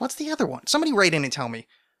Pinterest. What's the other one? Somebody write in and tell me.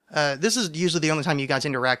 This is usually the only time you guys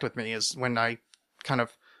interact with me, is when I kind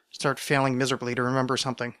of start failing miserably to remember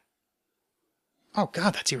something. Oh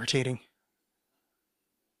god, that's irritating.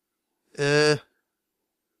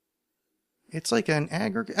 It's like an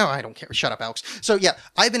aggregate. Oh, I don't care. Shut up, Alex. So, yeah,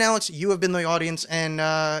 I've been Alex. You have been the audience. And,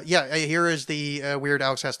 yeah, here is the weird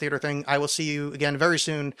Alex Has Theater thing. I will see you again very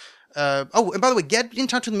soon. Oh, and by the way, get in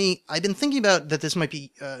touch with me. I've been thinking about that this might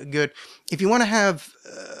be good. If you want to have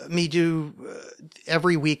me do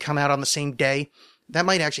every week come out on the same day, that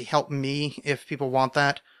might actually help me if people want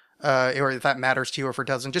that. Or if that matters to you, or if it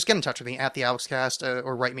doesn't, just get in touch with me at the AlexCast,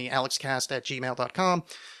 or write me alexcast@gmail.com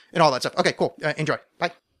and all that stuff. Okay, cool. Enjoy.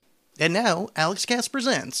 Bye. And now, Alex Cast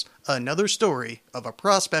presents another story of a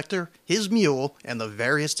prospector, his mule, and the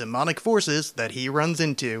various demonic forces that he runs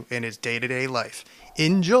into in his day-to-day life.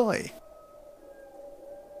 Enjoy!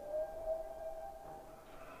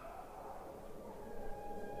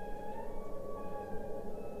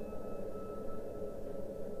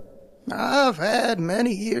 I've had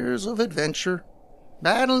many years of adventure,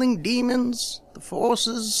 battling demons, the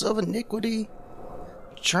forces of iniquity,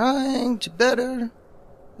 trying to better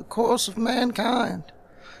the course of mankind,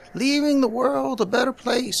 leaving the world a better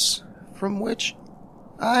place from which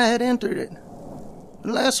I had entered it,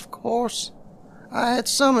 unless, of course, I had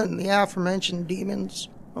summoned the aforementioned demons,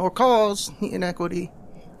 or caused the inequity,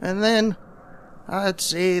 and then I'd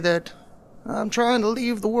say that I'm trying to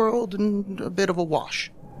leave the world in a bit of a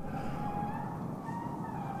wash.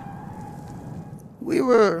 We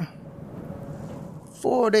were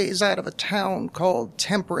 4 days out of a town called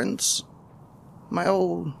Temperance, my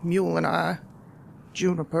old mule and I,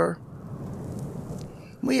 Juniper.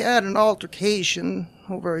 We had an altercation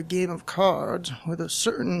over a game of cards with a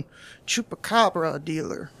certain chupacabra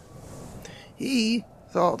dealer. He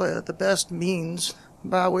thought that the best means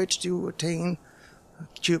by which to attain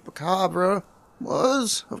a chupacabra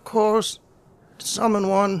was, of course, to summon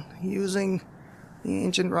one using the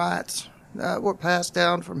ancient rites that were passed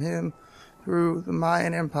down from him through the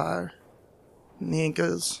Mayan Empire, and the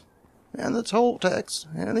Incas, and the Toltecs,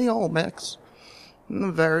 and the Olmecs, and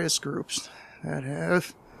the various groups that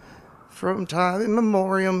have, from time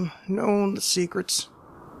immemorial, known the secrets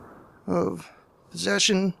of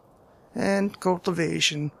possession and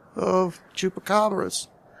cultivation of chupacabras.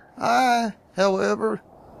 I, however,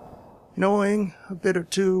 knowing a bit or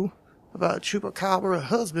two about chupacabra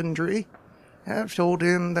husbandry, have told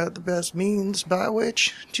him that the best means by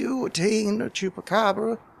which to attain a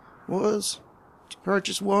chupacabra was to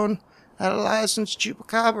purchase one at a licensed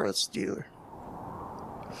chupacabra dealer.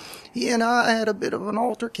 He and I had a bit of an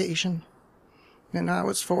altercation, and I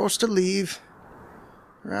was forced to leave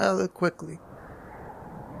rather quickly.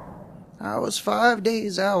 I was 5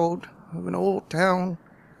 days out of an old town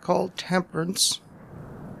called Temperance,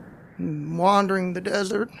 wandering the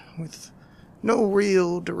desert with no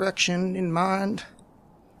real direction in mind,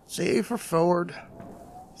 save for forward,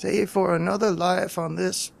 save for another life on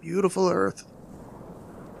this beautiful earth.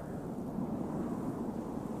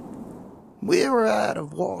 We were out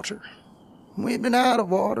of water. We'd been out of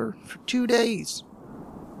water for 2 days.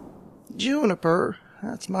 Juniper,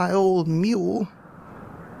 that's my old mule,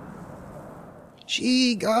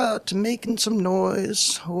 she got to making some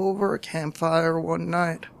noise over a campfire one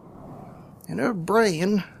night, and her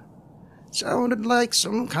brain sounded like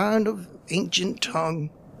some kind of ancient tongue,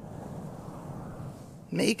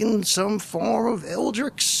 making some form of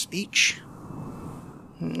eldritch speech.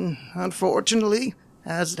 Unfortunately,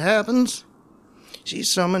 as it happens, she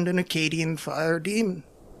summoned an Akkadian fire demon.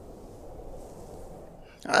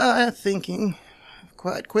 I, thinking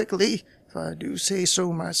quite quickly, if I do say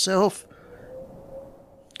so myself,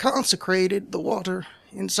 consecrated the water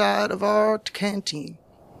inside of our canteen,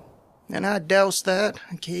 and I doused that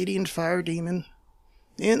Akkadian fire demon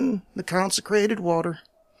in the consecrated water,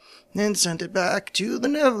 then sent it back to the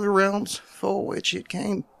nether realms for which it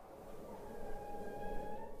came.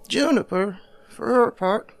 Juniper, for her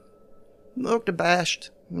part, looked abashed,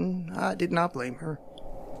 and I did not blame her.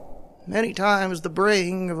 Many times the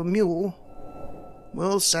braying of a mule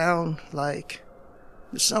will sound like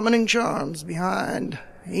the summoning charms behind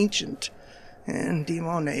ancient and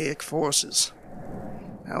demoniac forces.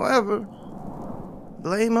 However,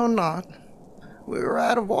 blame or not, we were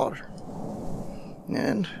out of water,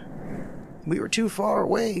 and we were too far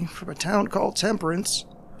away from a town called Temperance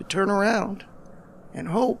to turn around and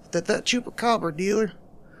hope that that chupacabra dealer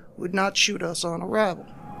would not shoot us on arrival.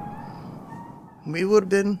 We would have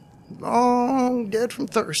been long dead from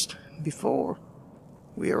thirst before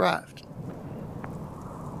we arrived.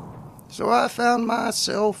 So I found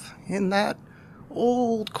myself in that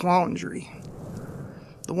old quandary,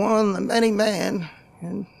 the one that many men,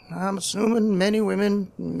 and I'm assuming many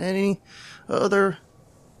women, and many other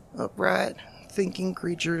upright, thinking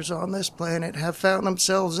creatures on this planet have found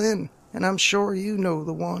themselves in, and I'm sure you know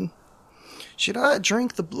the one. Should I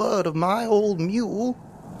drink the blood of my old mule,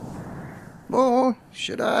 or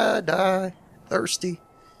should I die thirsty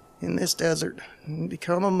in this desert and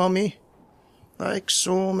become a mummy like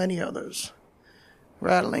so many others,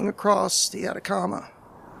 rattling across the Atacama?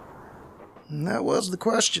 And that was the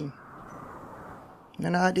question,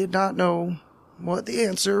 and I did not know what the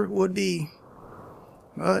answer would be.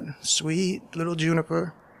 But sweet little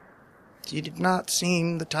Juniper, she did not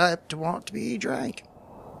seem the type to want to be drank.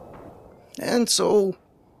 And so,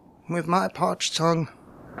 with my parched tongue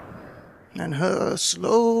and her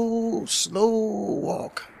slow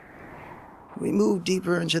walk, we moved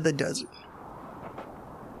deeper into the desert.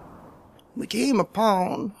 We came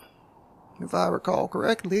upon, if I recall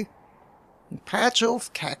correctly, a patch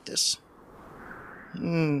of cactus.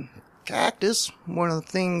 Cactus, one of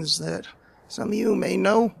the things that some of you may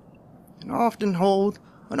know, and often hold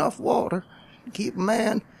enough water to keep a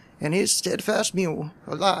man and his steadfast mule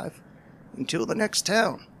alive until the next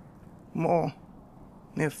town. More,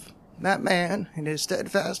 if that man and his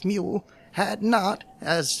steadfast mule had not,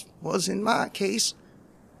 as was in my case,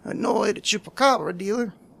 annoyed a chupacabra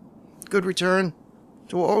dealer, could return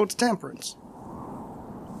towards temperance.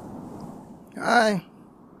 I,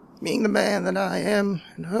 being the man that I am,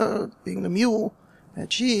 and her being the mule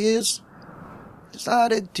that she is,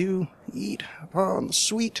 decided to eat upon the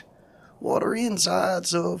sweet, watery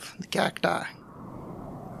insides of the cacti.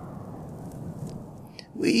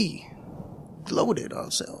 We gloated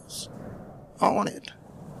ourselves on it.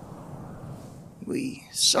 We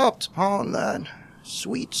supped upon that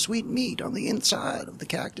sweet, sweet meat on the inside of the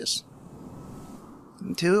cactus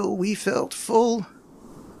until we felt full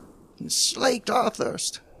and slaked our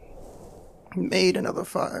thirst and made another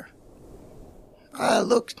fire. I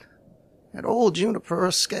looked at old Juniper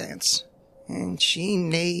askance, and she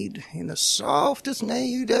neighed in the softest neigh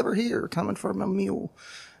you'd ever hear coming from a mule.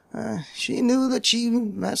 She knew that she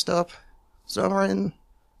messed up, summoning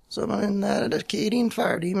that Acadian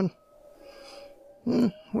fire demon.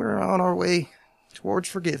 We're on our way towards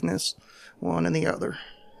forgiveness, one and the other,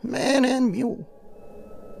 man and mule.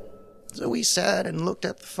 So we sat and looked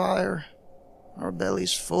at the fire, our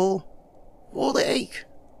bellies full to ache,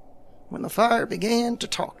 when the fire began to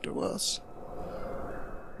talk to us.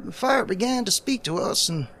 The fire began to speak to us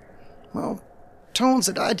in, tones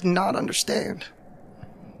that I did not understand.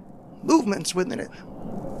 Movements within it.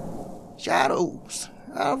 Shadows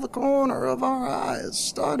out of the corner of our eyes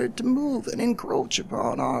started to move and encroach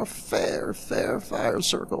upon our fair fire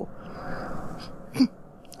circle.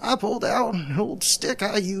 I pulled out an old stick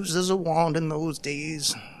I used as a wand in those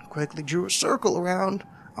days, quickly drew a circle around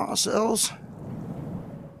ourselves,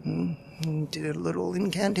 and did a little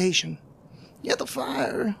incantation. Yet the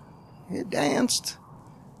fire, it danced,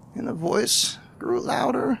 and the voice grew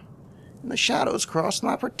louder, and the shadows crossed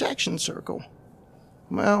my protection circle.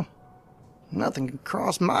 Well, nothing can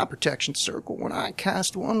cross my protection circle when I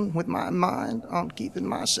cast one with my mind on keeping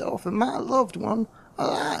myself and my loved one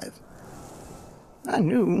alive. I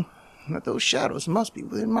knew that those shadows must be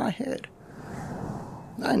within my head.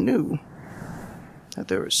 I knew that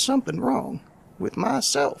there was something wrong with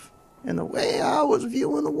myself and the way I was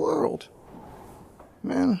viewing the world.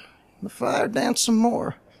 Man, the fire danced some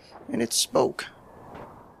more, and it spoke.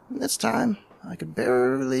 And this time, I could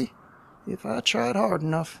barely, if I tried hard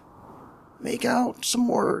enough, make out some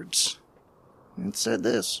words. It said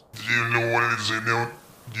this.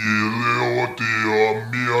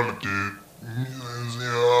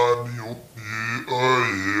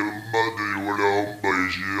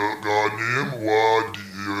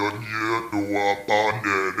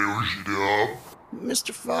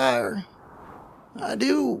 Mr. Fire, I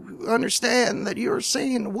do understand that you're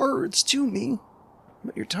saying words to me,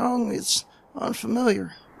 but your tongue is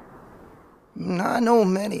unfamiliar. I know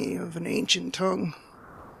many of an ancient tongue.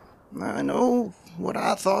 I know what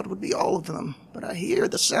I thought would be all of them, but I hear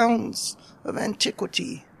the sounds of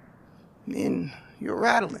antiquity in your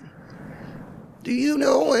rattling. Do you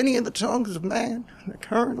know any of the tongues of man that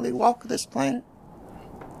currently walk this planet?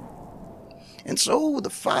 And so the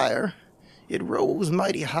fire, it rose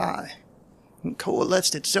mighty high and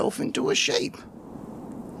coalesced itself into a shape.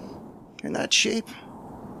 And that shape,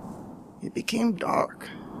 it became dark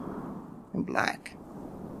and black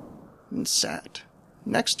and sat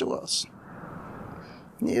next to us.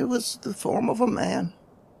 It was the form of a man,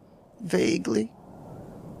 vaguely.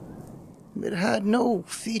 It had no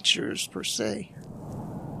features per se,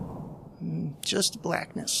 just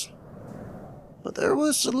blackness. But there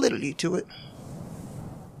was solidity to it,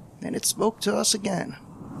 and it spoke to us again.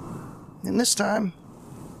 And this time,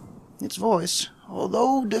 its voice,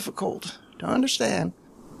 although difficult to understand,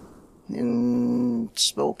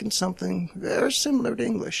 spoke in something very similar to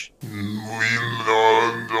English. We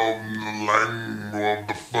learned of the language of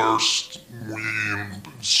the first. We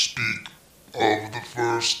speak of the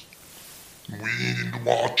first. We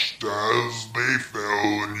watched as they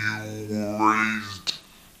fell, and you were raised.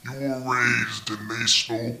 You were raised, and they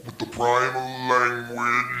spoke with the primal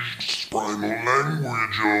language of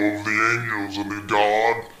the angels and the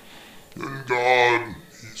God. And God,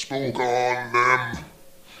 He spoke on them.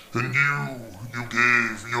 And you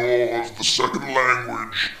gave yours the second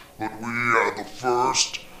language, but we are the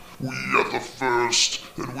first, and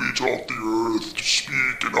we taught the earth to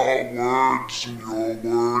speak in our words, and your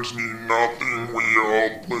words mean nothing. We are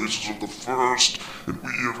all places of the first, and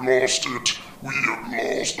we have lost it. We have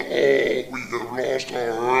lost all. We have lost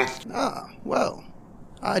our earth. Well,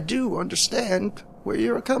 I do understand where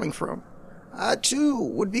you're coming from. I too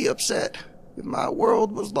would be upset if my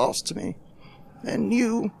world was lost to me. And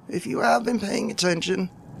you, if you have been paying attention,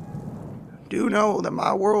 do know that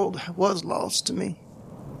my world was lost to me.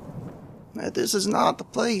 That this is not the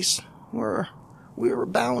place where we were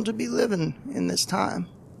bound to be living in this time.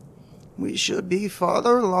 We should be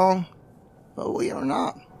farther along, but we are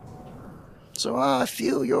not. So I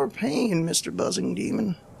feel your pain, Mr. Buzzing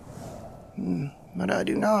Demon. But I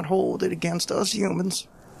do not hold it against us humans.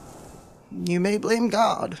 You may blame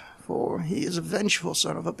God, for he is a vengeful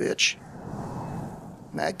son of a bitch.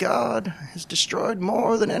 That God has destroyed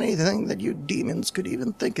more than anything that you demons could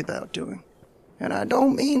even think about doing. And I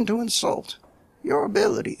don't mean to insult your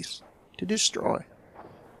abilities to destroy.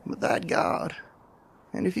 But that God,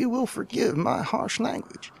 and if you will forgive my harsh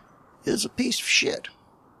language, is a piece of shit.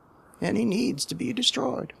 And he needs to be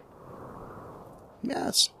destroyed.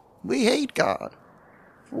 Yes, we hate God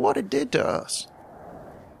for what it did to us.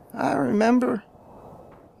 I remember,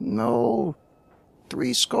 70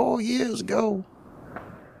 years ago,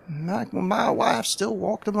 back when my wife still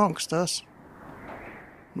walked amongst us,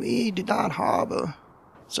 we did not harbor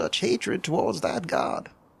such hatred towards that God.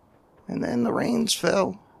 And then the rains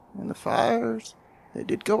fell, and the fires, they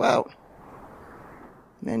did go out.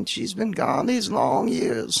 And she's been gone these long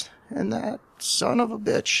years, and that son of a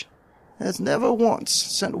bitch has never once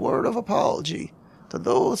sent a word of apology to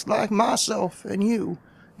those like myself and you,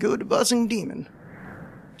 good Buzzing Demon,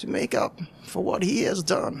 to make up for what he has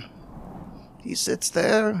done. He sits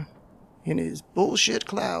there in his bullshit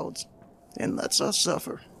clouds and lets us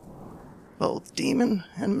suffer, both demon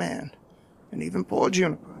and man, and even poor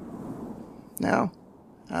Juniper. Now,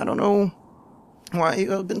 I don't know why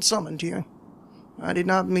you have been summoned here. I did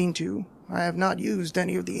not mean to. I have not used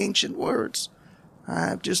any of the ancient words. I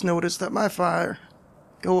have just noticed that my fire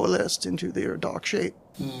coalesced into their dark shape.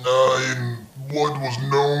 In what was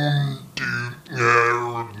known to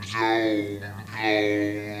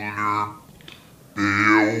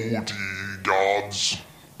beauty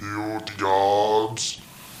gods,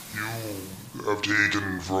 you have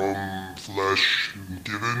taken from flesh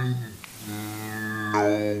given no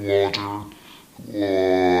water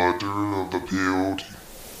of the beauty.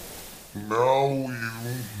 Now you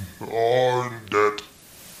are in debt,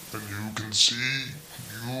 and you can see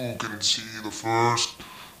the first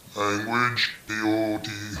language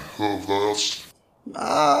peyote of us.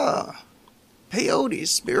 Ah, peyote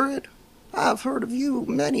spirit. I've heard of you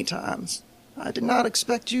many times. I did not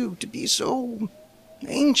expect you to be so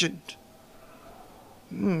ancient.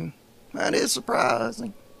 That is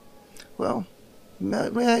surprising. Well,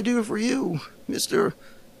 what may I do for you, Mr.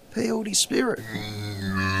 Peyote Spirit? If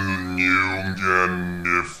you can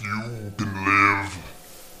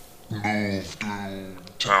move to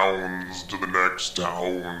towns to the next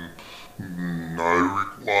town, I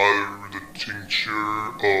require the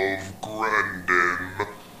tincture of Grandin.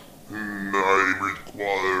 I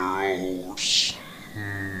require a horse.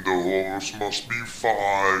 The horse must be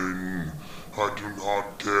fine. I do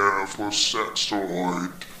not care for sex or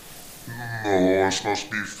height. The horse must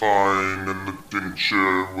be fine, and the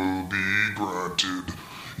tincture will be granted.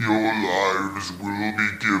 Your lives will be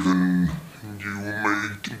given. You may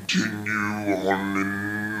continue on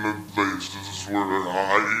in the places where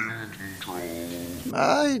I control.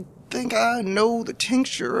 I think I know the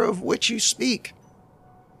tincture of which you speak.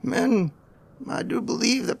 Men, I do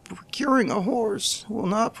believe that procuring a horse will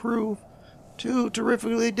not prove too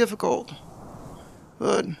terrifically difficult.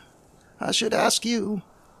 But I should ask you,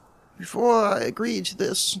 before I agree to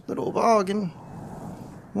this little bargain,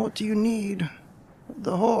 what do you need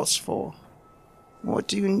the horse for? What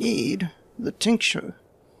do you need the tincture?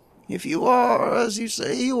 If you are, as you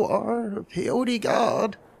say you are, a peyote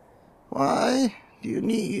god, why do you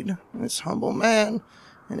need this humble man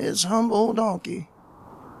and his humble donkey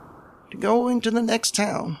to go into the next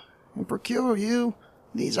town and procure you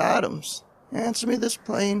these items? Answer me this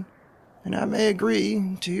plain, and I may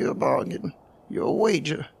agree to your bargain, your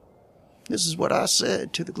wager. This is what I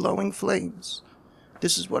said to the glowing flames.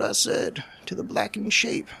 This is what I said to the blackened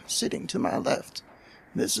shape sitting to my left.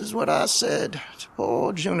 This is what I said to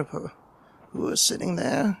poor Juniper, who was sitting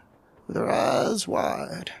there with her eyes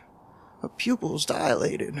wide, her pupils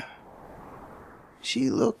dilated. She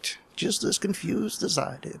looked just as confused as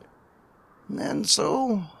I did. And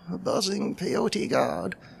so the buzzing peyote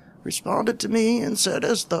god responded to me and said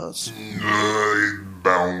as thus: I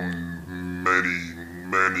bound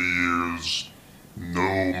many years.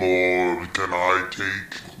 No more can I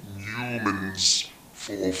take humans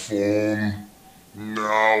for form. Now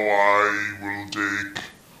I will take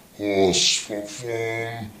horse for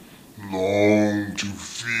form. Long to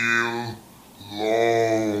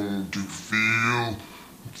feel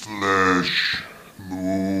flesh,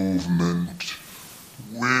 movement,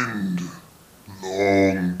 wind.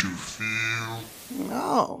 Long to feel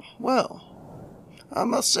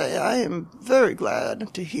must say I am very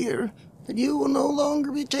glad to hear that you will no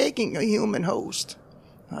longer be taking a human host.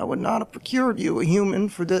 I would not have procured you a human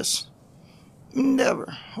for this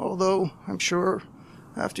endeavor, although I'm sure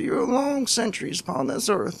after your long centuries upon this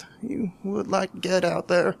earth, you would like to get out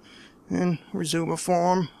there and resume a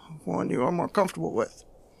form of one you are more comfortable with.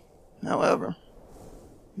 However,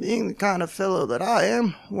 being the kind of fellow that I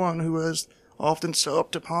am, one who has often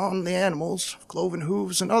supped upon the animals of cloven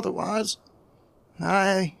hooves and otherwise,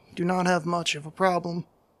 I do not have much of a problem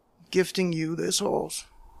gifting you this horse.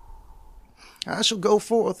 I shall go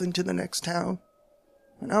forth into the next town,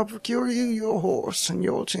 and I'll procure you your horse and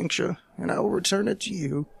your tincture, and I will return it to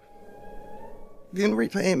you in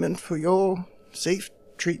repayment for your safe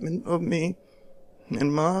treatment of me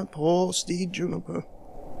and my poor steed Juniper.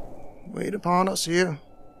 Wait upon us here,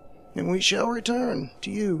 and we shall return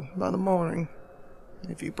to you by the morning,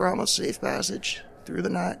 if you promise safe passage through the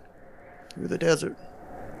night, through the desert.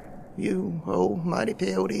 You, O mighty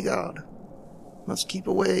peyote god, must keep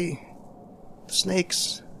away the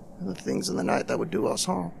snakes and the things in the night that would do us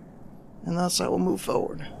harm, and thus I will move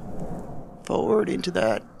forward into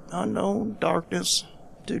that unknown darkness,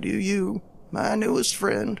 to do you, my newest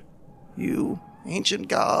friend, you, ancient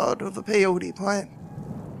god of the peyote plant,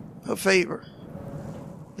 a favor.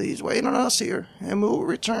 Please wait on us here, and we will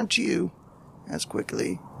return to you as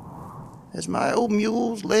quickly as my old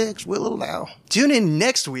mule's legs will allow. Tune in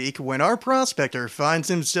next week when our prospector finds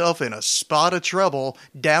himself in a spot of trouble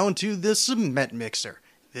down to the cement mixer.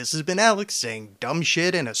 This has been Alex saying dumb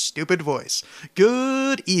shit in a stupid voice.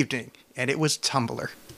 Good evening, and it was Tumblr.